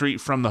across the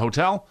street from the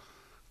hotel,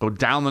 go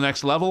down the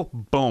next level,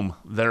 boom,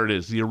 there it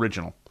is, the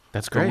original.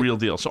 That's great. The real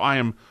deal. So I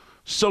am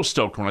so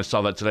stoked when I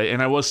saw that today,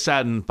 and I was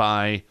saddened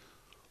by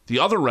the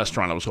other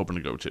restaurant I was hoping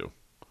to go to.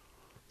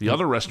 The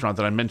other restaurant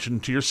that I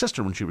mentioned to your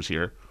sister when she was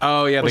here.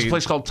 Oh, yeah. Was The a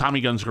place called Tommy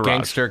Gunn's Garage.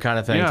 gangster kind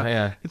of thing.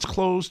 Yeah. It's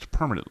closed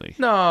permanently.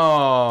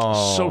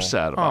 No. So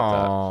sad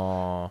about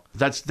Oh.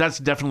 that. That's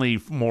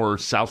definitely more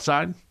South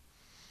Side.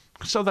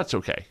 So that's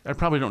okay. I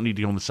probably don't need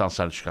to go on the South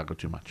Side of Chicago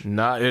too much.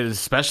 Not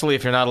especially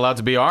if you're not allowed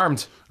to be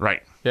armed.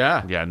 Right.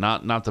 Yeah. Yeah,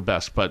 not the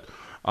best, but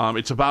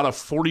it's about a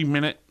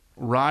 40-minute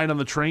ride on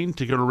the train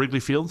to go to Wrigley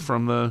Field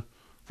from the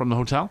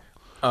hotel.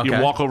 Okay.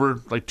 You walk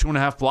over like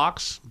 2.5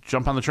 blocks,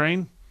 jump on the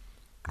train,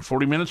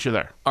 40 minutes, you're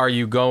there. Are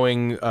you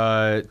going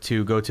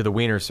to go to the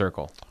Wiener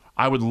Circle?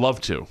 I would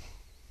love to.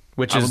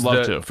 Which I is, would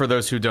love to. for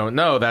those who don't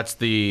know, that's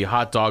the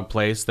hot dog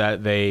place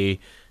that they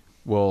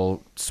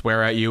will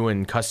swear at you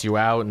and cuss you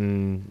out,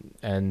 and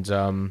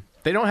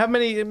they don't have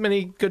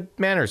many good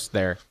manners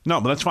there.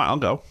 No, but that's fine. I'll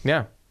go.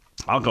 Yeah.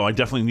 I'll go. I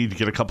definitely need to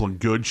get a couple of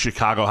good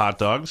Chicago hot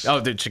dogs. Oh,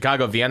 the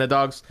Chicago Vienna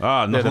dogs?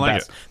 Ah, They're the nothing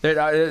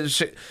like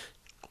best.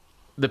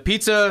 The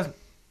pizza,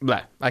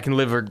 blah, I can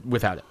live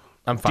without it.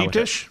 I'm fine Deep with it.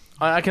 dish?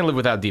 I can live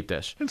without deep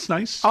dish. It's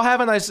nice. I'll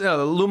have a nice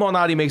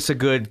Lumonati makes a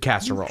good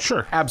casserole.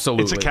 Sure.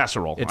 Absolutely. It's a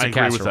casserole. It's I a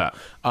agree with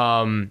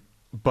casserole.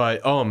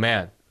 But oh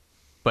man,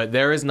 but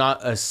there is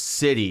not a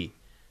city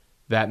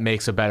that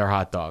makes a better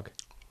hot dog.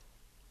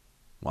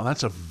 Well,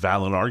 that's a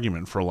valid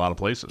argument for a lot of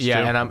places.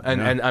 Yeah, too.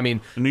 and I mean,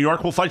 New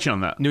York will fight you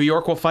on that. New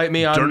York will fight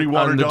me on Dirty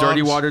water on the dogs.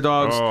 dirty water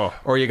dogs, Oh.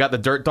 or you got the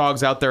dirt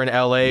dogs out there in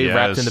L.A. Yes.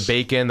 wrapped in the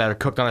bacon that are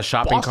cooked on a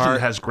shopping Boston cart.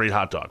 has great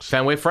hot dogs.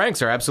 Fenway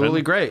Franks are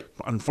absolutely great.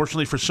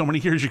 Unfortunately, for so many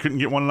years, you couldn't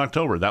get one in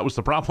October. That was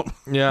the problem.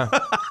 Yeah,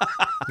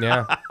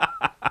 yeah.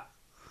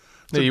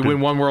 You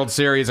win one World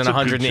Series in it's a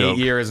good 108 joke.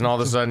 years, and all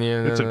of a sudden you.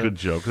 It's a good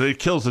joke. It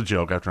kills the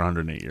joke after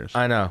 108 years.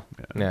 I know.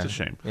 Yeah, it's a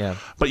shame. Yeah.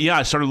 But yeah,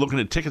 I started looking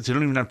at tickets. They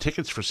don't even have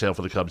tickets for sale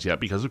for the Cubs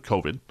yet because of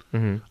COVID.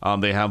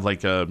 They have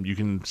like you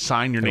can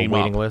sign your name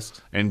waiting up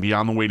list. and be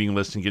on the waiting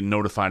list and get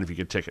notified if you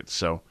get tickets.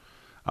 So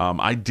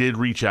I did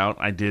reach out.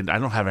 I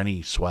don't have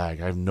any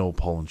swag. I have no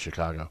pull in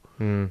Chicago.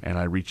 And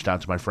I reached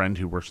out to my friend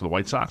who works for the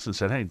White Sox and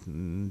said, hey,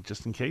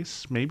 just in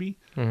case, maybe.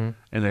 And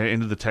I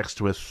ended the text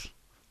with,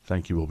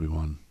 thank you,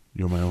 Obi-Wan.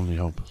 You're my only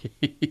hope.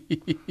 So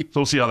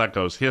we'll see how that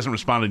goes. He hasn't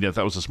responded yet.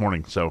 That was this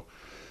morning. So,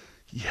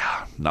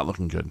 yeah, not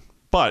looking good.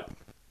 But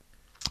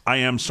I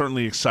am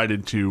certainly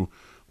excited to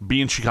be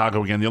in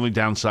Chicago again. The only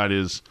downside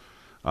is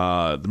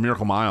the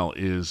Miracle Mile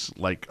is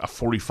like a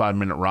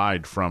 45-minute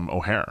ride from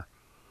O'Hare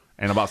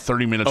and about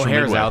 30 minutes from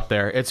O'Hare's Midway. out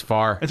there. It's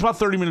far. It's about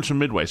 30 minutes from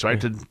Midway. So I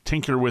had to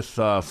tinker with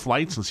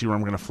flights and see where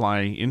I'm going to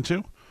fly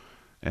into.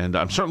 And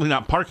I'm certainly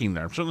not parking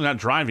there. I'm certainly not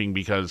driving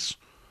because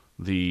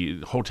the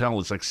hotel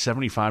is like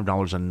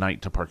 $75 a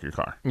night to park your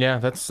car. Yeah,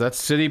 that's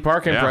city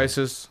parking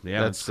prices.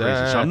 Yeah, that's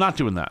crazy. So I'm not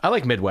doing that. I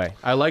like Midway.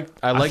 I like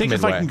I think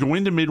Midway. if I can go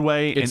into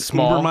Midway and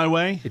small. Uber my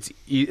way,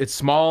 It's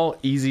small,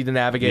 easy to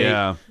navigate.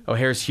 Yeah.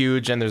 O'Hare's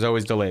huge, and there's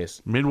always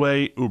delays.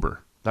 Midway,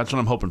 Uber. That's what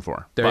I'm hoping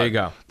for. There But you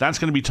go. That's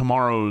going to be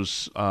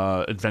tomorrow's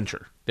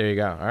adventure, There you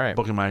go. All right.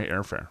 booking my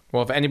airfare.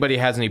 Well, if anybody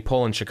has any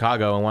pull in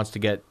Chicago and wants to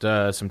get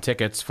some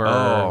tickets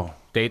for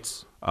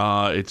dates,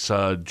 It's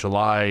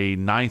July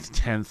 9th,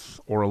 10th,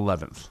 or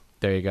 11th.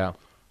 there you go.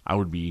 I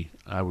would be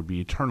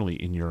eternally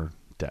in your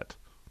debt.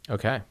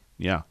 Okay.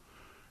 Yeah.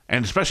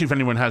 And especially if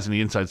anyone has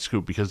any inside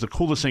scoop, because the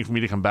coolest thing for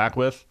me to come back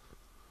with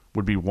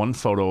would be one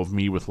photo of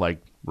me with,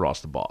 like,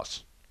 Ross the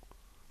Boss.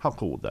 How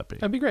cool would that be?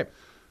 That'd be great.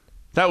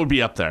 That would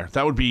be up there.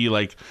 That would be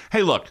like,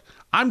 hey, look,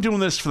 I'm doing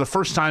this for the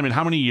first time in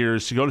how many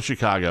years to go to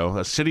Chicago,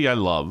 a city I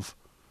love,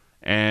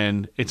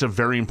 and it's a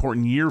very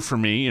important year for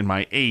me in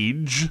my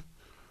age.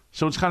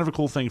 So it's kind of a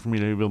cool thing for me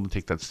to be able to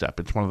take that step.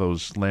 It's one of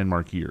those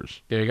landmark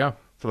years. There you go.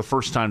 For the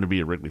first time to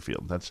be at Wrigley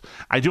Field.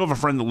 I do have a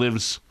friend that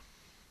lives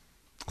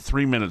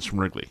 3 minutes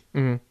from Wrigley.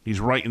 Mm-hmm. He's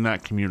right in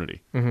that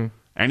community. Mm-hmm.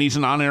 And he's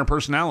an on-air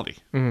personality.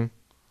 Mm-hmm.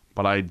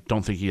 But I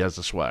don't think he has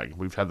the swag.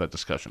 We've had that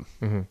discussion.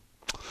 Mm-hmm.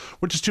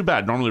 Which is too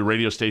bad. Normally, a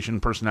radio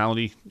station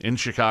personality in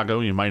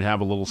Chicago, you might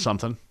have a little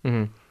something.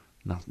 Mm-hmm.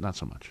 No, not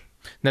so much.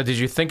 Now, did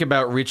you think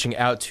about reaching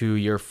out to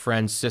your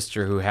friend's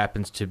sister who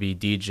happens to be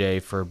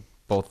DJ for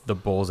both the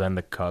Bulls and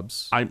the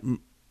Cubs?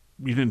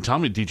 You didn't tell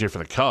me DJ for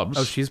the Cubs.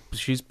 Oh,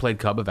 she's played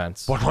Cub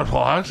events.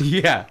 What?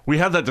 Yeah. We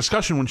had that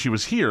discussion when she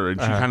was here,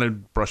 and she kind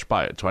of brushed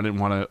by it, so I didn't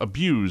want to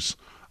abuse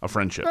a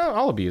friendship. Oh,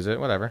 I'll abuse it.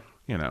 Whatever.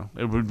 You know,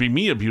 it would be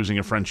me abusing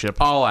a friendship.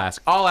 I'll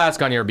ask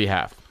on your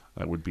behalf.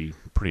 That would be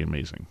pretty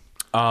amazing.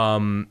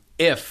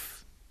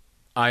 If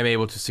I'm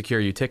able to secure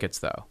you tickets,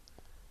 though,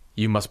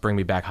 you must bring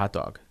me back hot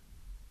dog.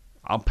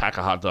 I'll pack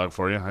a hot dog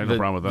for you. I have no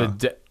problem with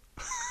that.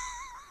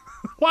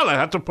 Well, I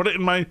have to put it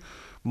in my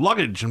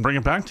luggage and bring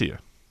it back to you.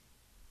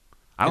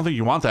 I don't think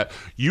you want that.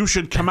 You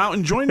should come out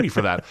and join me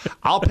for that.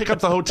 I'll pick up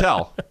the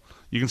hotel.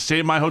 You can stay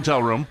in my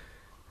hotel room.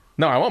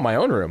 No, I want my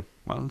own room.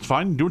 Well, it's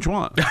fine. Do what you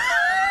want.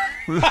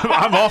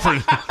 I'm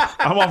offering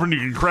you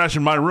can crash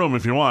in my room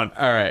if you want.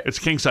 All right. It's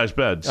king size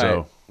bed, so. All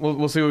right.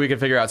 We'll see what we can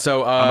figure out.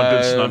 So I'm a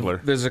good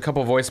snuggler. There's a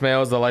couple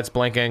voicemails. The light's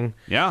blinking.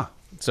 Yeah.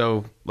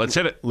 So let's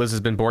hit it. Liz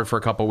has been bored for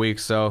a couple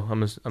weeks, so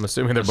I'm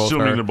assuming they're both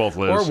her. They're both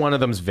Liz. Or one of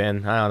them's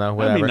Vin. I don't know.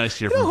 Whatever. That'd be nice to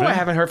hear you know from who Vin. I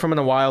haven't heard from in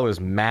a while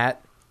is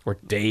Matt or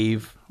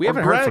Dave. We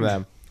haven't Greg. heard from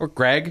them. Or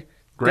Greg.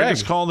 Greg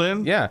has called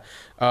in. Yeah.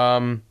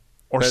 Or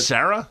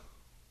Sarah.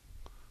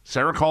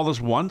 Sarah called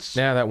us once.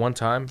 Yeah, that one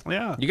time.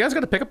 Yeah. You guys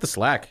got to pick up the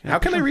slack. How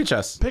can they reach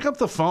us? Pick up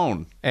the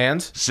phone.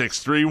 And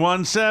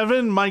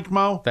 6317 Myke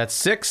Mo. that's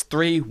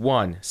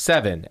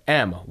 6317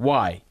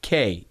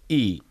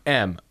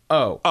 MYKEMO.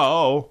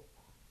 Oh,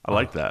 I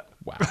like that.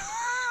 Wow.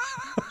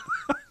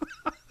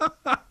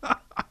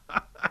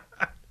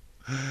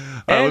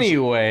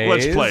 Anyways.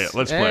 Let's play it.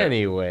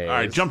 Anyways. All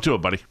right, jump to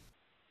it, buddy.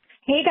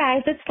 Hey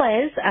guys, it's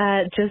Liz.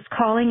 Just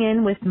calling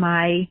in with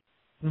my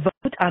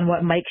vote on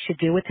what Myke should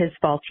do with his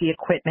faulty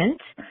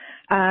equipment.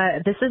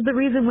 This is the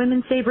reason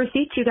women save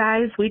receipts, you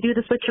guys. We do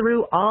the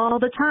switcheroo all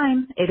the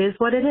time. It is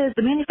what it is.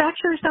 The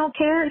manufacturers don't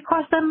care. It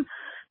costs them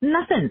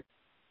nothing.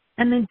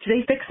 And then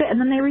they fix it and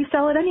then they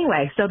resell it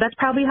anyway. So that's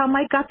probably how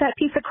Myke got that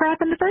piece of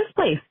crap in the first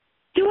place.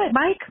 Do it,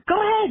 Myke. Go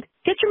ahead.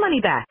 Get your money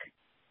back.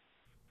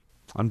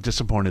 I'm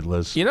disappointed,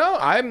 Liz. You know,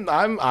 I'm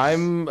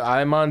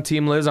on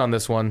Team Liz on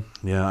this one.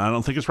 Yeah, I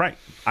don't think it's right.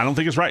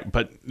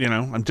 But, you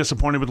know, I'm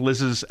disappointed with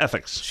Liz's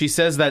ethics. She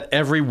says that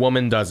every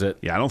woman does it.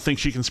 Yeah, I don't think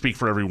she can speak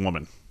for every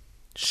woman.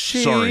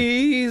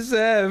 She's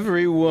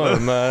every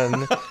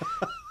woman.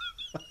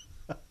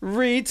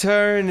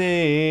 returning.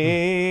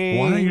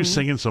 Why are you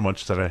singing so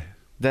much today?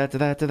 Da, da,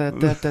 da, da,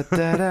 da, da,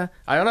 da, da.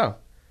 I don't know.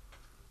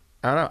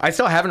 I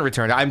still haven't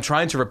returned. I'm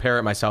trying to repair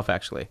it myself,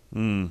 actually.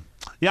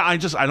 Yeah, I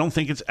don't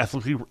think it's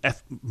ethically.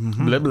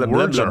 Blah, blah,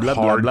 Words blah, are blah,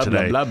 hard blah,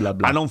 today. blah, blah,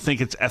 blah. I don't think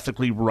it's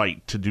ethically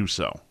right to do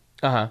so.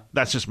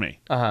 That's just me.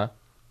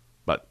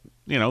 But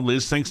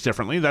Liz thinks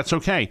differently. That's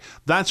okay.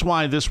 That's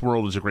why this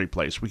world is a great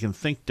place. We can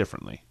think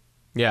differently.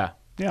 Yeah.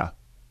 Yeah.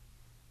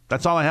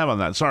 That's all I have on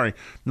that. Sorry,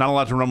 not a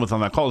lot to run with on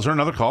that call. Is there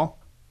another call?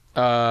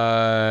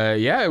 Yeah.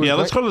 It was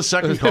Let's go to the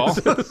second call.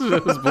 It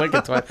was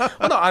blinking twice.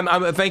 Well, no,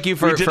 I'm thank you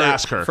for We did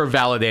ask her. for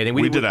validating.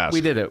 We did ask.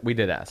 We did it. We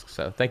did ask.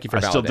 So thank you for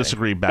validating. I still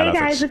disagree. Bad Hey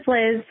ethics. guys, it's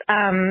Liz.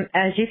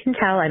 As you can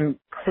tell, I'm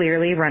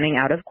clearly running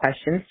out of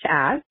questions to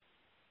ask.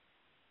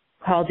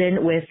 Called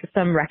in with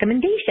some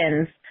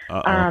recommendations.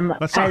 That's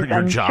not as your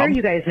I'm job. sure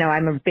you guys know,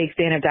 I'm a big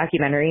fan of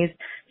documentaries.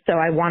 So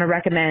I want to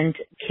recommend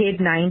Kid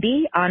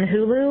 90 on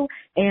Hulu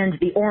and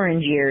The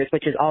Orange Years,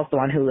 which is also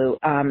on Hulu.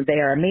 They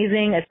are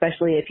amazing,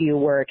 especially if you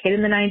were a kid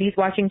in the 90s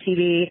watching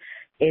TV.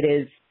 It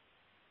is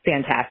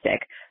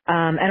fantastic.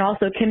 And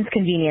also Kim's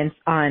Convenience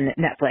on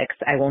Netflix.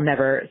 I will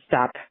never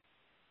stop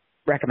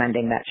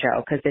recommending that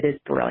show because it is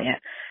brilliant.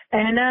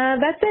 And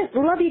that's it.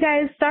 Love you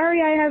guys.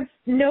 Sorry I have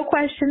no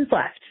questions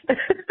left.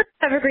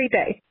 Have a great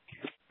day.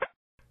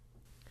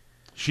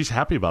 She's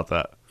happy about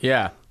that.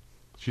 Yeah.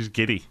 She's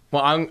giddy.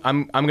 Well,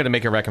 I'm going to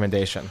make a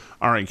recommendation.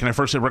 All right. Can I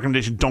first say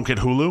recommendation? Don't get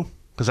Hulu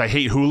because I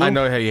hate Hulu. I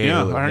know how you hate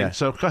Hulu. All right. Yeah.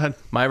 So go ahead.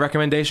 My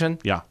recommendation?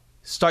 Yeah.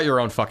 Start your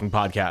own fucking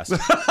podcast.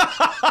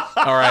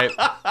 All right.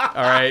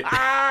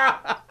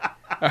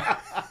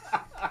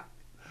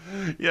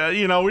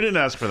 Yeah. We didn't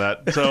ask for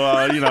that.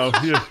 So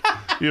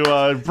you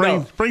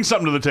bring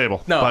something to the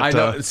table. No, But, I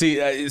know.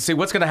 See,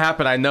 what's going to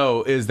happen? I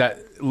know is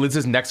that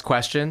Liz's next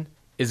question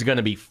is going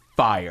to be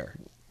fire.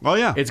 Oh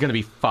yeah. It's going to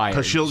be fire.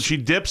 Because she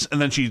dips and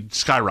then she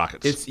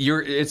skyrockets.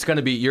 It's going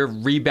to be you're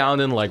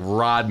rebounding like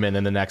Rodman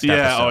in the next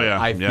episode. Oh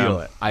yeah. I feel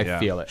it. I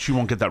feel it. She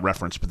won't get that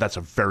reference, but that's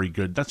a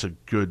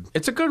good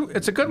It's a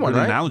good one,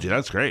 right? analogy.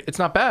 That's great. It's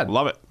not bad.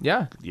 Love it.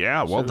 Yeah.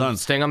 Yeah, well done.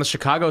 Staying on the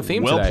Chicago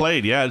theme Well today.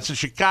 played. Yeah, it's a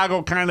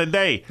Chicago kind of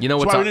day. You know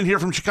That's what's why on- we didn't hear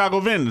from Chicago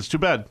Vin. It's too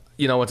bad.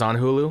 You know what's on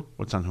Hulu?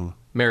 What's on Hulu?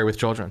 Married with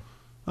Children.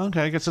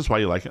 Okay, I guess that's why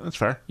you like it. That's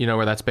fair. You know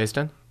where that's based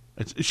in?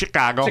 It's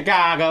Chicago.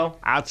 Chicago.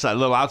 A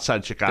little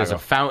outside Chicago. There's a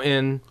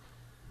fountain.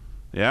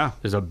 Yeah.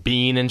 There's a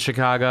bean in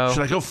Chicago.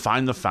 Should I go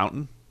find the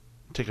fountain?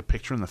 Take a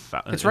picture in the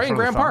fountain? It's right in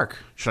Grant Park.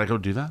 Should I go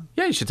do that?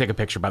 Yeah, you should take a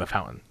picture by the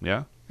fountain.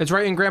 Yeah. It's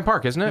right in Grant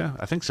Park, isn't it? Yeah,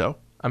 I think so.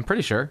 I'm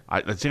pretty sure.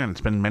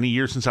 It's been many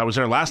years since I was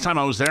there. Last time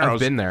I was there, I've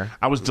been there.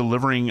 I was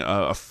delivering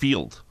a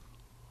field,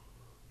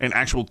 an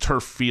actual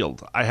turf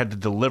field. I had to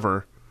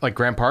deliver. Like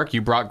Grant Park?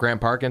 You brought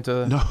Grant Park into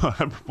the...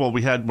 No, well,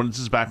 this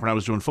is back when I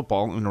was doing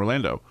football in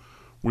Orlando.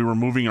 We were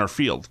moving our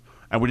field,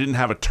 and we didn't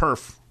have a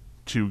turf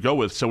to go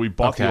with, so we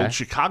bought the old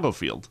Chicago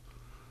field,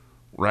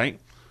 right?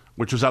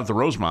 Which was out at the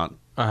Rosemont.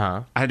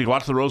 Uh-huh. I had to go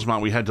out to the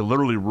Rosemont. We had to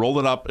literally roll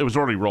it up. It was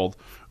already rolled.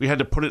 We had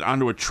to put it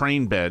onto a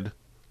train bed,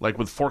 like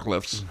with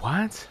forklifts.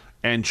 What?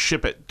 And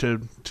ship it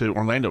to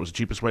Orlando. It was the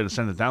cheapest way to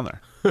send it down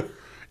there.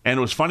 And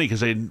it was funny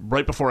because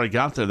right before I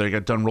got there, they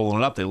got done rolling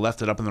it up. They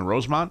left it up in the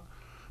Rosemont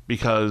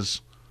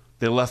because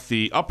they left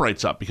the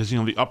uprights up because,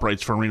 the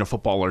uprights for arena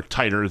football are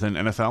tighter than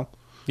NFL.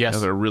 Yes.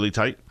 They're really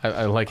tight.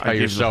 I like how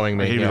you're showing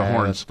me. I gave you the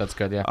horns. That's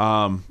good, yeah.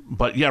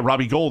 But yeah,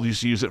 Robbie Gould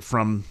used to use it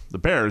from the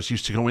Bears,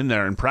 used to go in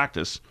there and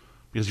practice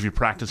because if you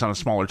practice on a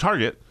smaller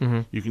target,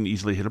 you can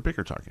easily hit a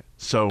bigger target.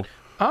 So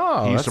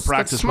he used to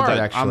practice smart, with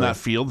that, actually. on that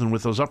field and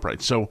with those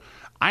uprights. So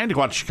I had to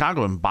go out to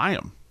Chicago and buy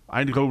them. I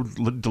had to go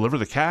deliver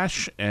the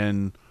cash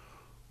and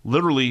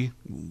literally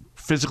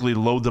physically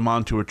load them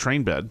onto a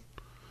train bed,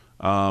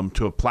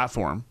 to a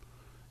platform.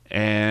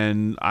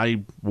 And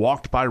I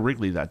walked by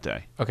Wrigley that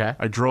day. Okay.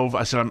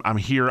 I said, I'm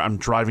here. I'm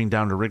driving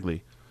down to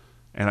Wrigley.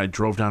 And I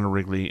drove down to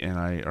Wrigley,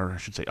 or I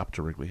should say up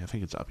to Wrigley. I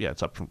think it's up. Yeah,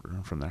 it's up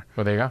from there.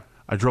 Well, there you go.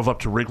 I drove up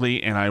to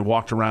Wrigley, and I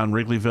walked around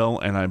Wrigleyville,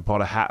 and I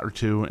bought a hat or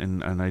two,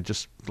 and I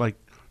just,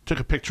 took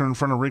a picture in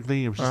front of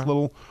Wrigley. It was just a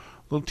little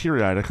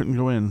teary-eyed. I couldn't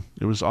go in.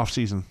 It was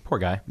off-season. Poor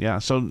guy. Yeah,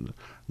 so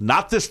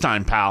not this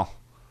time, pal.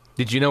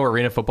 Did you know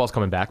arena football's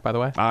coming back, by the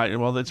way?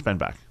 Well, it's been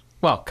back.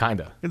 Well, kind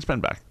of. It's been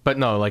back. But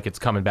no, it's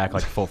coming back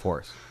full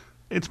force.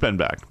 It's been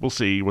back. We'll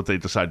see what they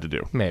decide to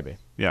do. Maybe.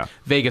 Yeah.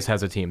 Vegas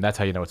has a team. That's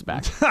how you know it's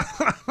back.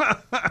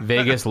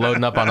 Vegas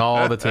loading up on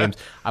all the teams.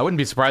 I wouldn't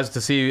be surprised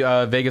to see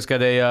Vegas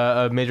get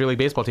a Major League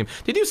Baseball team.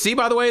 Did you see,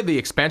 by the way, the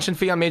expansion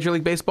fee on Major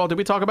League Baseball? Did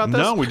we talk about this?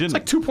 No, we didn't.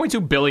 It's like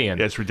 $2.2 billion.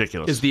 Yeah, it's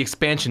ridiculous. Is the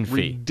expansion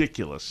fee.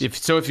 Ridiculous.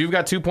 If you've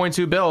got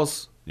 2.2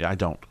 bills, Yeah, I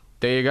don't.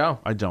 there you go.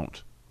 I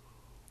don't.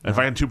 If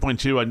I had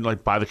 2.2,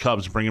 I'd buy the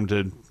Cubs, bring them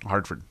to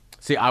Hartford.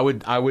 See, I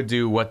would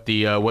do what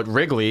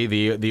Wrigley,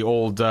 the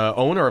old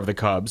owner of the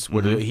Cubs,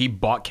 would do. He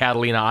bought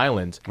Catalina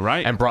Island,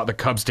 Right. and brought the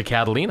Cubs to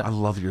Catalina. I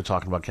love that you're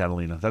talking about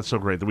Catalina. That's so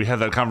great that we had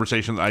that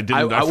conversation. I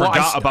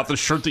forgot about the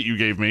shirt that you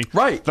gave me,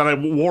 Right. That I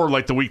wore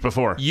the week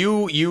before.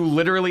 You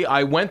literally,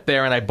 I went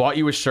there and I bought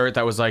you a shirt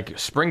that was like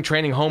spring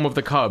training home of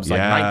the Cubs, like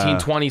Yeah.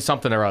 1920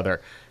 something or other.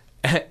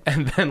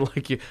 And then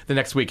the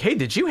next week, hey,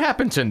 did you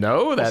happen to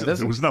know that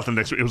this? It was nothing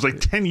next week. It was like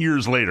 10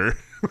 years later.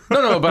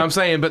 No, but I'm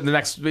saying, but the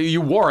next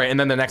you wore it, and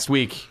then the next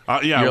week,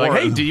 yeah, you're like,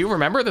 hey, it. do you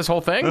remember this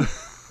whole thing?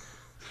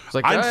 It's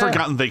like, I'd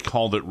forgotten they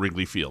called it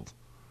Wrigley Field.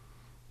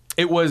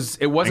 It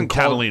wasn't in called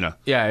Catalina.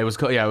 Yeah, it was.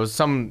 Yeah, it was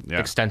some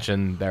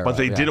extension there. But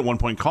they did at one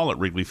point call it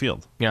Wrigley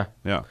Field. Yeah,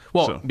 yeah.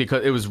 Well,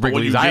 because it was but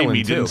Wrigley's what you Island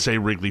gave me too. didn't say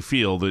Wrigley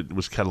Field. It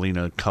was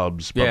Catalina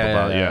Cubs. Blah, Yeah,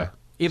 blah, blah. yeah.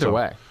 Either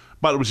way.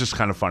 But it was just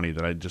kind of funny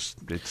that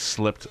it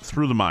slipped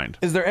through the mind.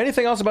 Is there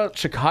anything else about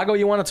Chicago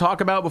you want to talk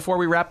about before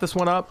we wrap this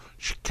one up?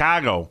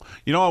 Chicago.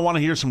 I want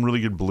to hear some really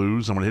good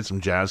blues. I want to hit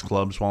some jazz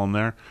clubs while I'm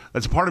there.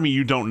 That's a part of me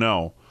you don't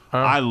know.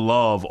 I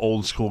love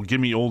old school.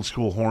 Give me old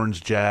school horns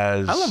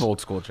jazz. I love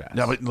old school jazz.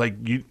 Yeah,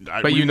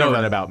 but you know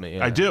that about me.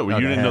 Yeah. I do. Okay,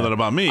 you didn't know that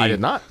about me. I did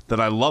not. That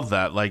I love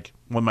that. Like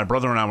when my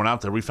brother and I went out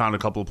there, we found a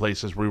couple of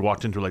places where we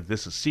walked into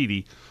this is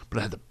seedy, but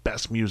it had the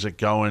best music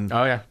going.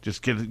 Oh yeah.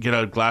 Just get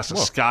a glass of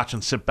scotch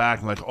and sit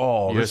back and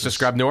you just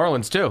described New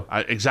Orleans too.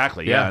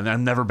 Exactly. Yeah. And I've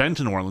never been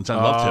to New Orleans.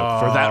 I'd love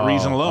to for that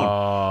reason alone.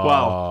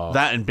 Well,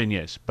 that and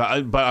beignets,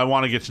 but I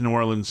want to get to New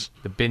Orleans.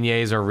 The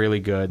beignets are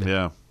really good.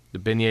 Yeah. The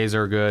beignets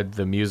are good.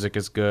 The music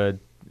is good.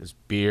 There's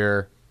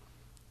beer.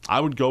 I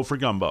would go for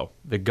gumbo.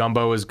 The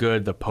gumbo is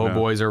good. The po'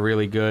 boys are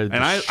really good.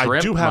 And I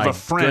do have a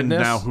friend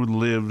now who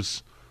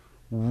lives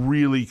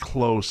really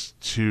close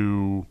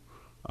to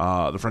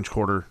the French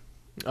Quarter.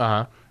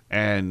 Uh-huh.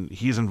 And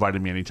he's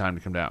invited me anytime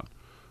to come down.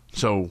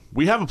 So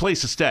we have a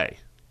place to stay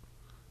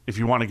if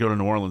you want to go to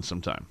New Orleans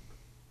sometime.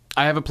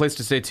 I have a place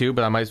to stay too,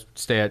 but I might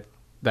stay at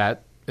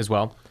that as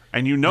well.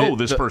 And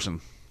this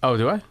person. Oh,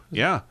 do I?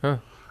 Yeah. Huh.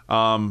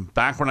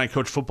 Back when I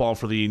coached football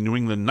for the New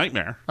England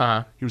Nightmare,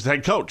 he was the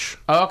head coach.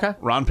 Oh, okay.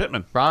 Ron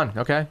Pittman. Ron,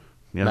 okay.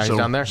 Yeah, now he's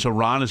down there. So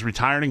Ron is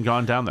retired and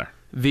gone down there.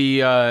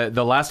 The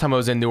last time I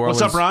was in New Orleans...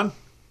 What's up, Ron?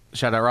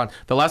 Shout out, Ron.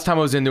 The last time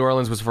I was in New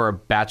Orleans was for a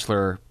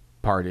bachelor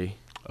party.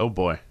 Oh,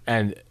 boy.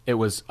 And it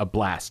was a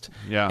blast.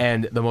 Yeah.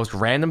 And the most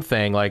random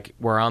thing,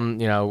 we're on,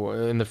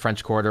 in the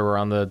French Quarter, we're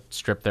on the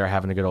strip there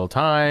having a good old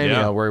time.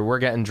 Yeah. We're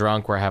getting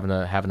drunk. We're having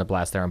a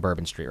blast there on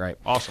Bourbon Street, right?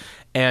 Awesome.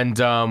 And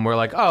we're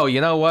like, oh,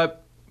 you know what?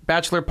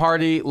 Bachelor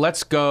party,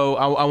 let's go.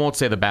 I won't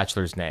say the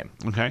bachelor's name.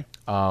 Okay.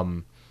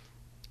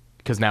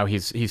 Because now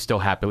he's still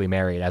happily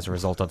married as a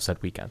result of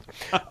said weekend.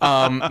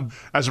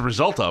 As a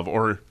result of,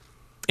 or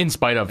in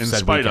spite of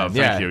said weekend.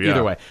 Thank you. Yeah.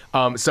 Either way.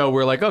 So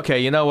we're like, okay,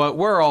 you know what?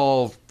 We're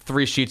all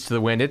 3 sheets to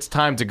the wind. It's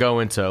time to go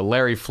into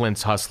Larry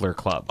Flint's Hustler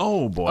Club.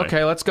 Oh, boy.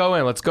 Okay, let's go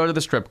in. Let's go to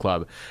the strip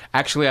club.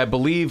 Actually, I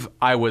believe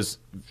I was...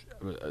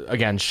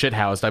 Again,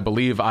 shithoused. I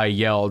believe I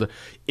yelled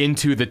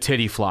into the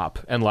titty flop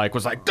and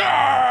was like,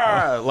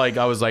 Dah! Like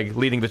I was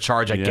leading the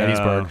charge at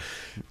Gettysburg,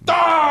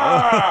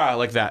 Dah!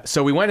 Like that.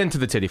 So we went into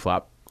the titty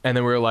flop and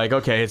then we were like,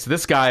 okay, it's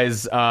this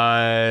guy's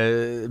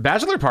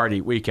bachelor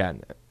party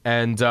weekend,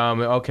 and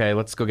okay,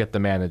 let's go get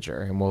the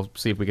manager and we'll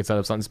see if we can set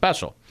up something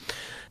special.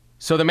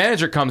 So the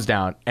manager comes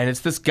down and it's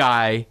this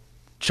guy,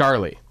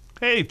 Charlie.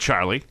 Hey,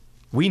 Charlie.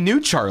 We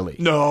knew Charlie.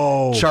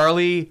 No,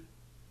 Charlie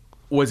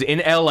was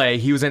in L.A.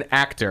 He was an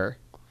actor.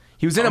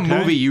 He was in a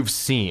movie you've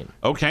seen.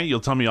 Okay, you'll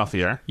tell me off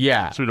the air.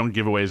 Yeah. So we don't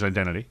give away his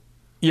identity.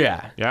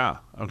 Yeah. Yeah,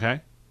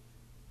 okay.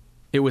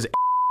 It was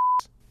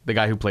the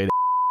guy who played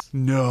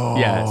No.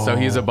 Yeah, so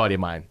he's a buddy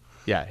of mine.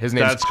 Yeah, his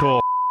name's That's cool.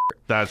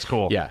 That's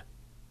cool. Yeah.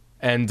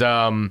 And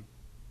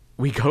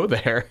we go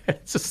there.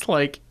 It's just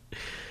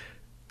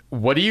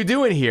what are you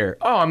doing here?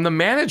 Oh, I'm the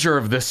manager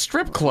of this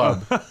strip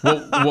club.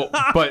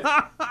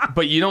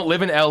 But you don't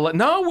live in LA.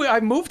 No, I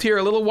moved here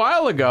a little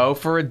while ago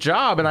for a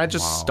job, and I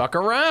just stuck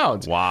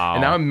around. Wow.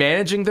 And now I'm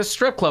managing this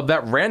strip club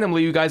that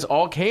randomly you guys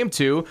all came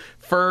to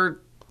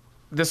for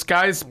this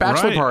guy's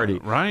bachelor party.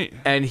 Right.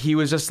 And he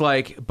was just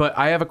like, but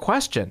I have a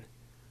question.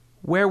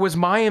 Where was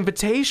my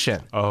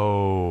invitation?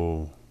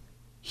 Oh.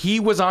 He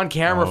was on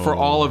camera for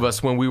all of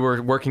us when we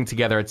were working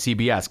together at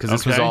CBS, because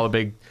this was all a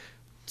big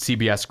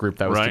CBS group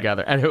that was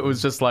together. And it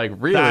was just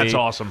really... That's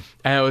awesome.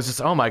 And it was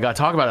just, oh my God,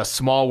 talk about a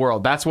small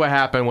world. That's what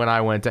happened when I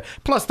went to...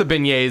 Plus the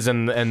beignets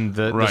and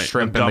the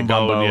shrimp and the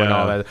gumbo and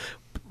all that.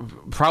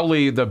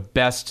 Probably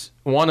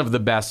one of the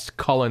best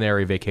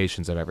culinary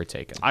vacations I've ever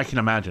taken. I can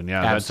imagine,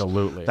 yeah.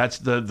 Absolutely. That's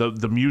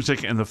the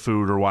music and the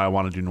food are why I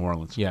want to do New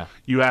Orleans. Yeah.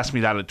 You asked me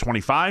that at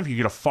 25, you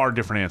get a far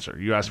different answer.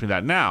 You ask me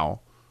that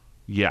now...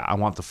 Yeah, I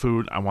want the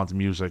food. I want the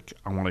music.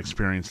 I want to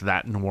experience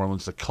that in New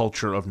Orleans, the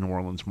culture of New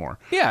Orleans more.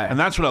 Yeah. And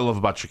that's what I love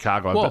about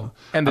Chicago. Well,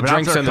 and the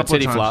drinks and the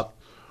titty flop.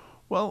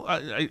 Well,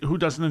 who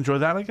doesn't enjoy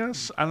that, I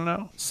guess? I don't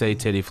know. Say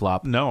titty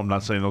flop. No, I'm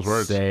not saying those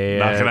words. Say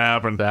not it. going to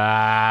happen.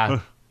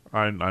 Ah.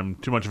 I'm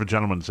too much of a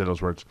gentleman to say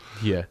those words.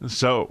 Yeah.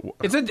 So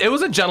it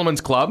was a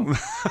gentleman's club.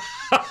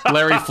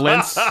 Larry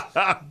Flint's.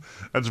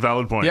 That's a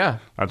valid point. Yeah.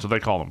 That's what they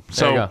call them.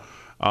 There you go.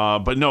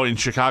 But no, in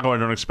Chicago, I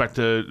don't expect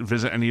to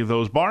visit any of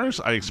those bars.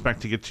 I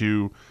expect to get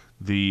to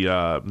the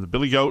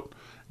Billy Goat,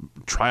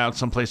 try out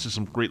some places,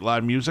 some great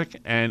live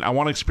music, and I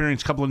want to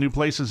experience a couple of new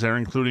places there,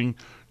 including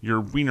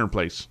your Wiener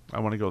place. I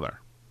want to go there.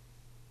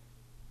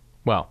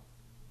 Well,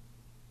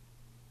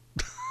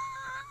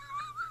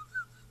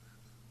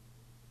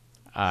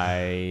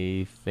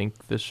 I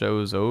think the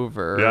show's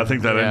over. Yeah, I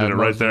think that ended it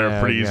right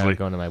there pretty easily.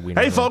 Going to my wiener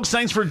hey, room. folks,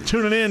 thanks for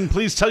tuning in.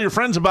 Please tell your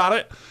friends about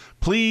it.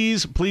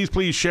 Please, please,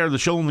 please share. The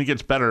show only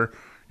gets better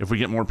if we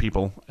get more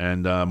people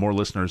and more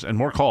listeners and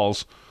more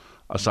calls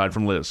aside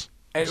from Liz.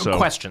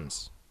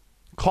 Questions.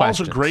 Calls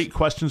are great.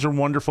 Questions are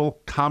wonderful.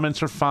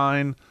 Comments are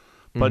fine.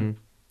 But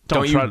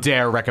don't you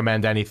dare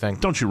recommend anything.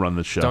 Don't you run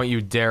this show. Don't you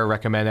dare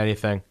recommend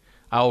anything.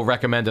 I'll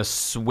recommend a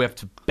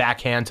swift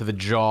backhand to the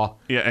jaw.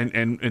 Yeah,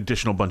 and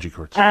additional bungee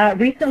cords.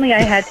 Recently,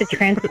 I had to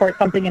transport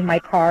something in my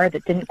car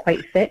that didn't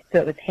quite fit, so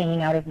it was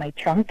hanging out of my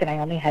trunk, and I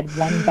only had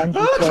one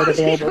bungee cord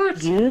available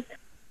to use.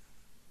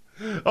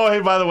 Oh,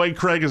 hey, by the way,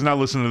 Craig is now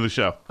listening to the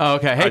show. Oh,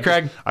 okay. Hey,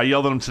 Craig. I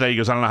yelled at him today. He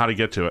goes, I don't know how to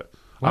get to it.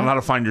 What? I don't know how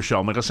to find your show.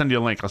 I'm like, I'll send you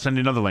a link. I'll send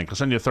you another link. I'll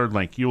send you a third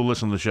link. You will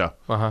listen to the show.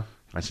 Uh-huh.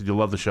 I said, you'll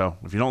love the show.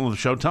 If you don't love the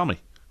show, tell me.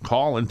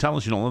 Call and tell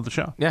us you don't love the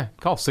show. Yeah,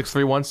 call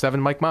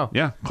 631-7-Mike-Mo.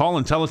 Yeah, call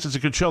and tell us it's a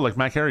good show like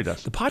Matt Carey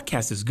does. The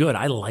podcast is good.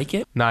 I like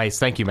it. Nice.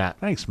 Thank you, Matt.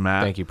 Thanks,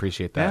 Matt. Thank you.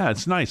 Appreciate that. Yeah,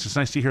 it's nice. It's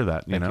nice to hear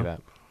that. Thank you,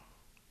 Matt.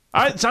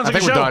 All right, sounds like I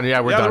think a show. we're done.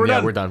 Yeah, we're done.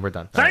 Yeah, we're done. We're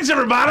done. Thanks,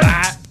 everybody.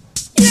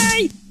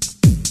 Yay!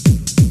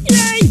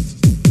 Yay!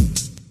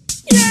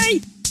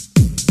 Yay!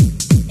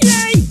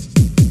 Yay!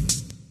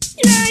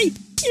 Yay!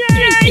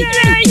 Yay!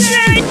 Yay!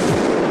 Yay!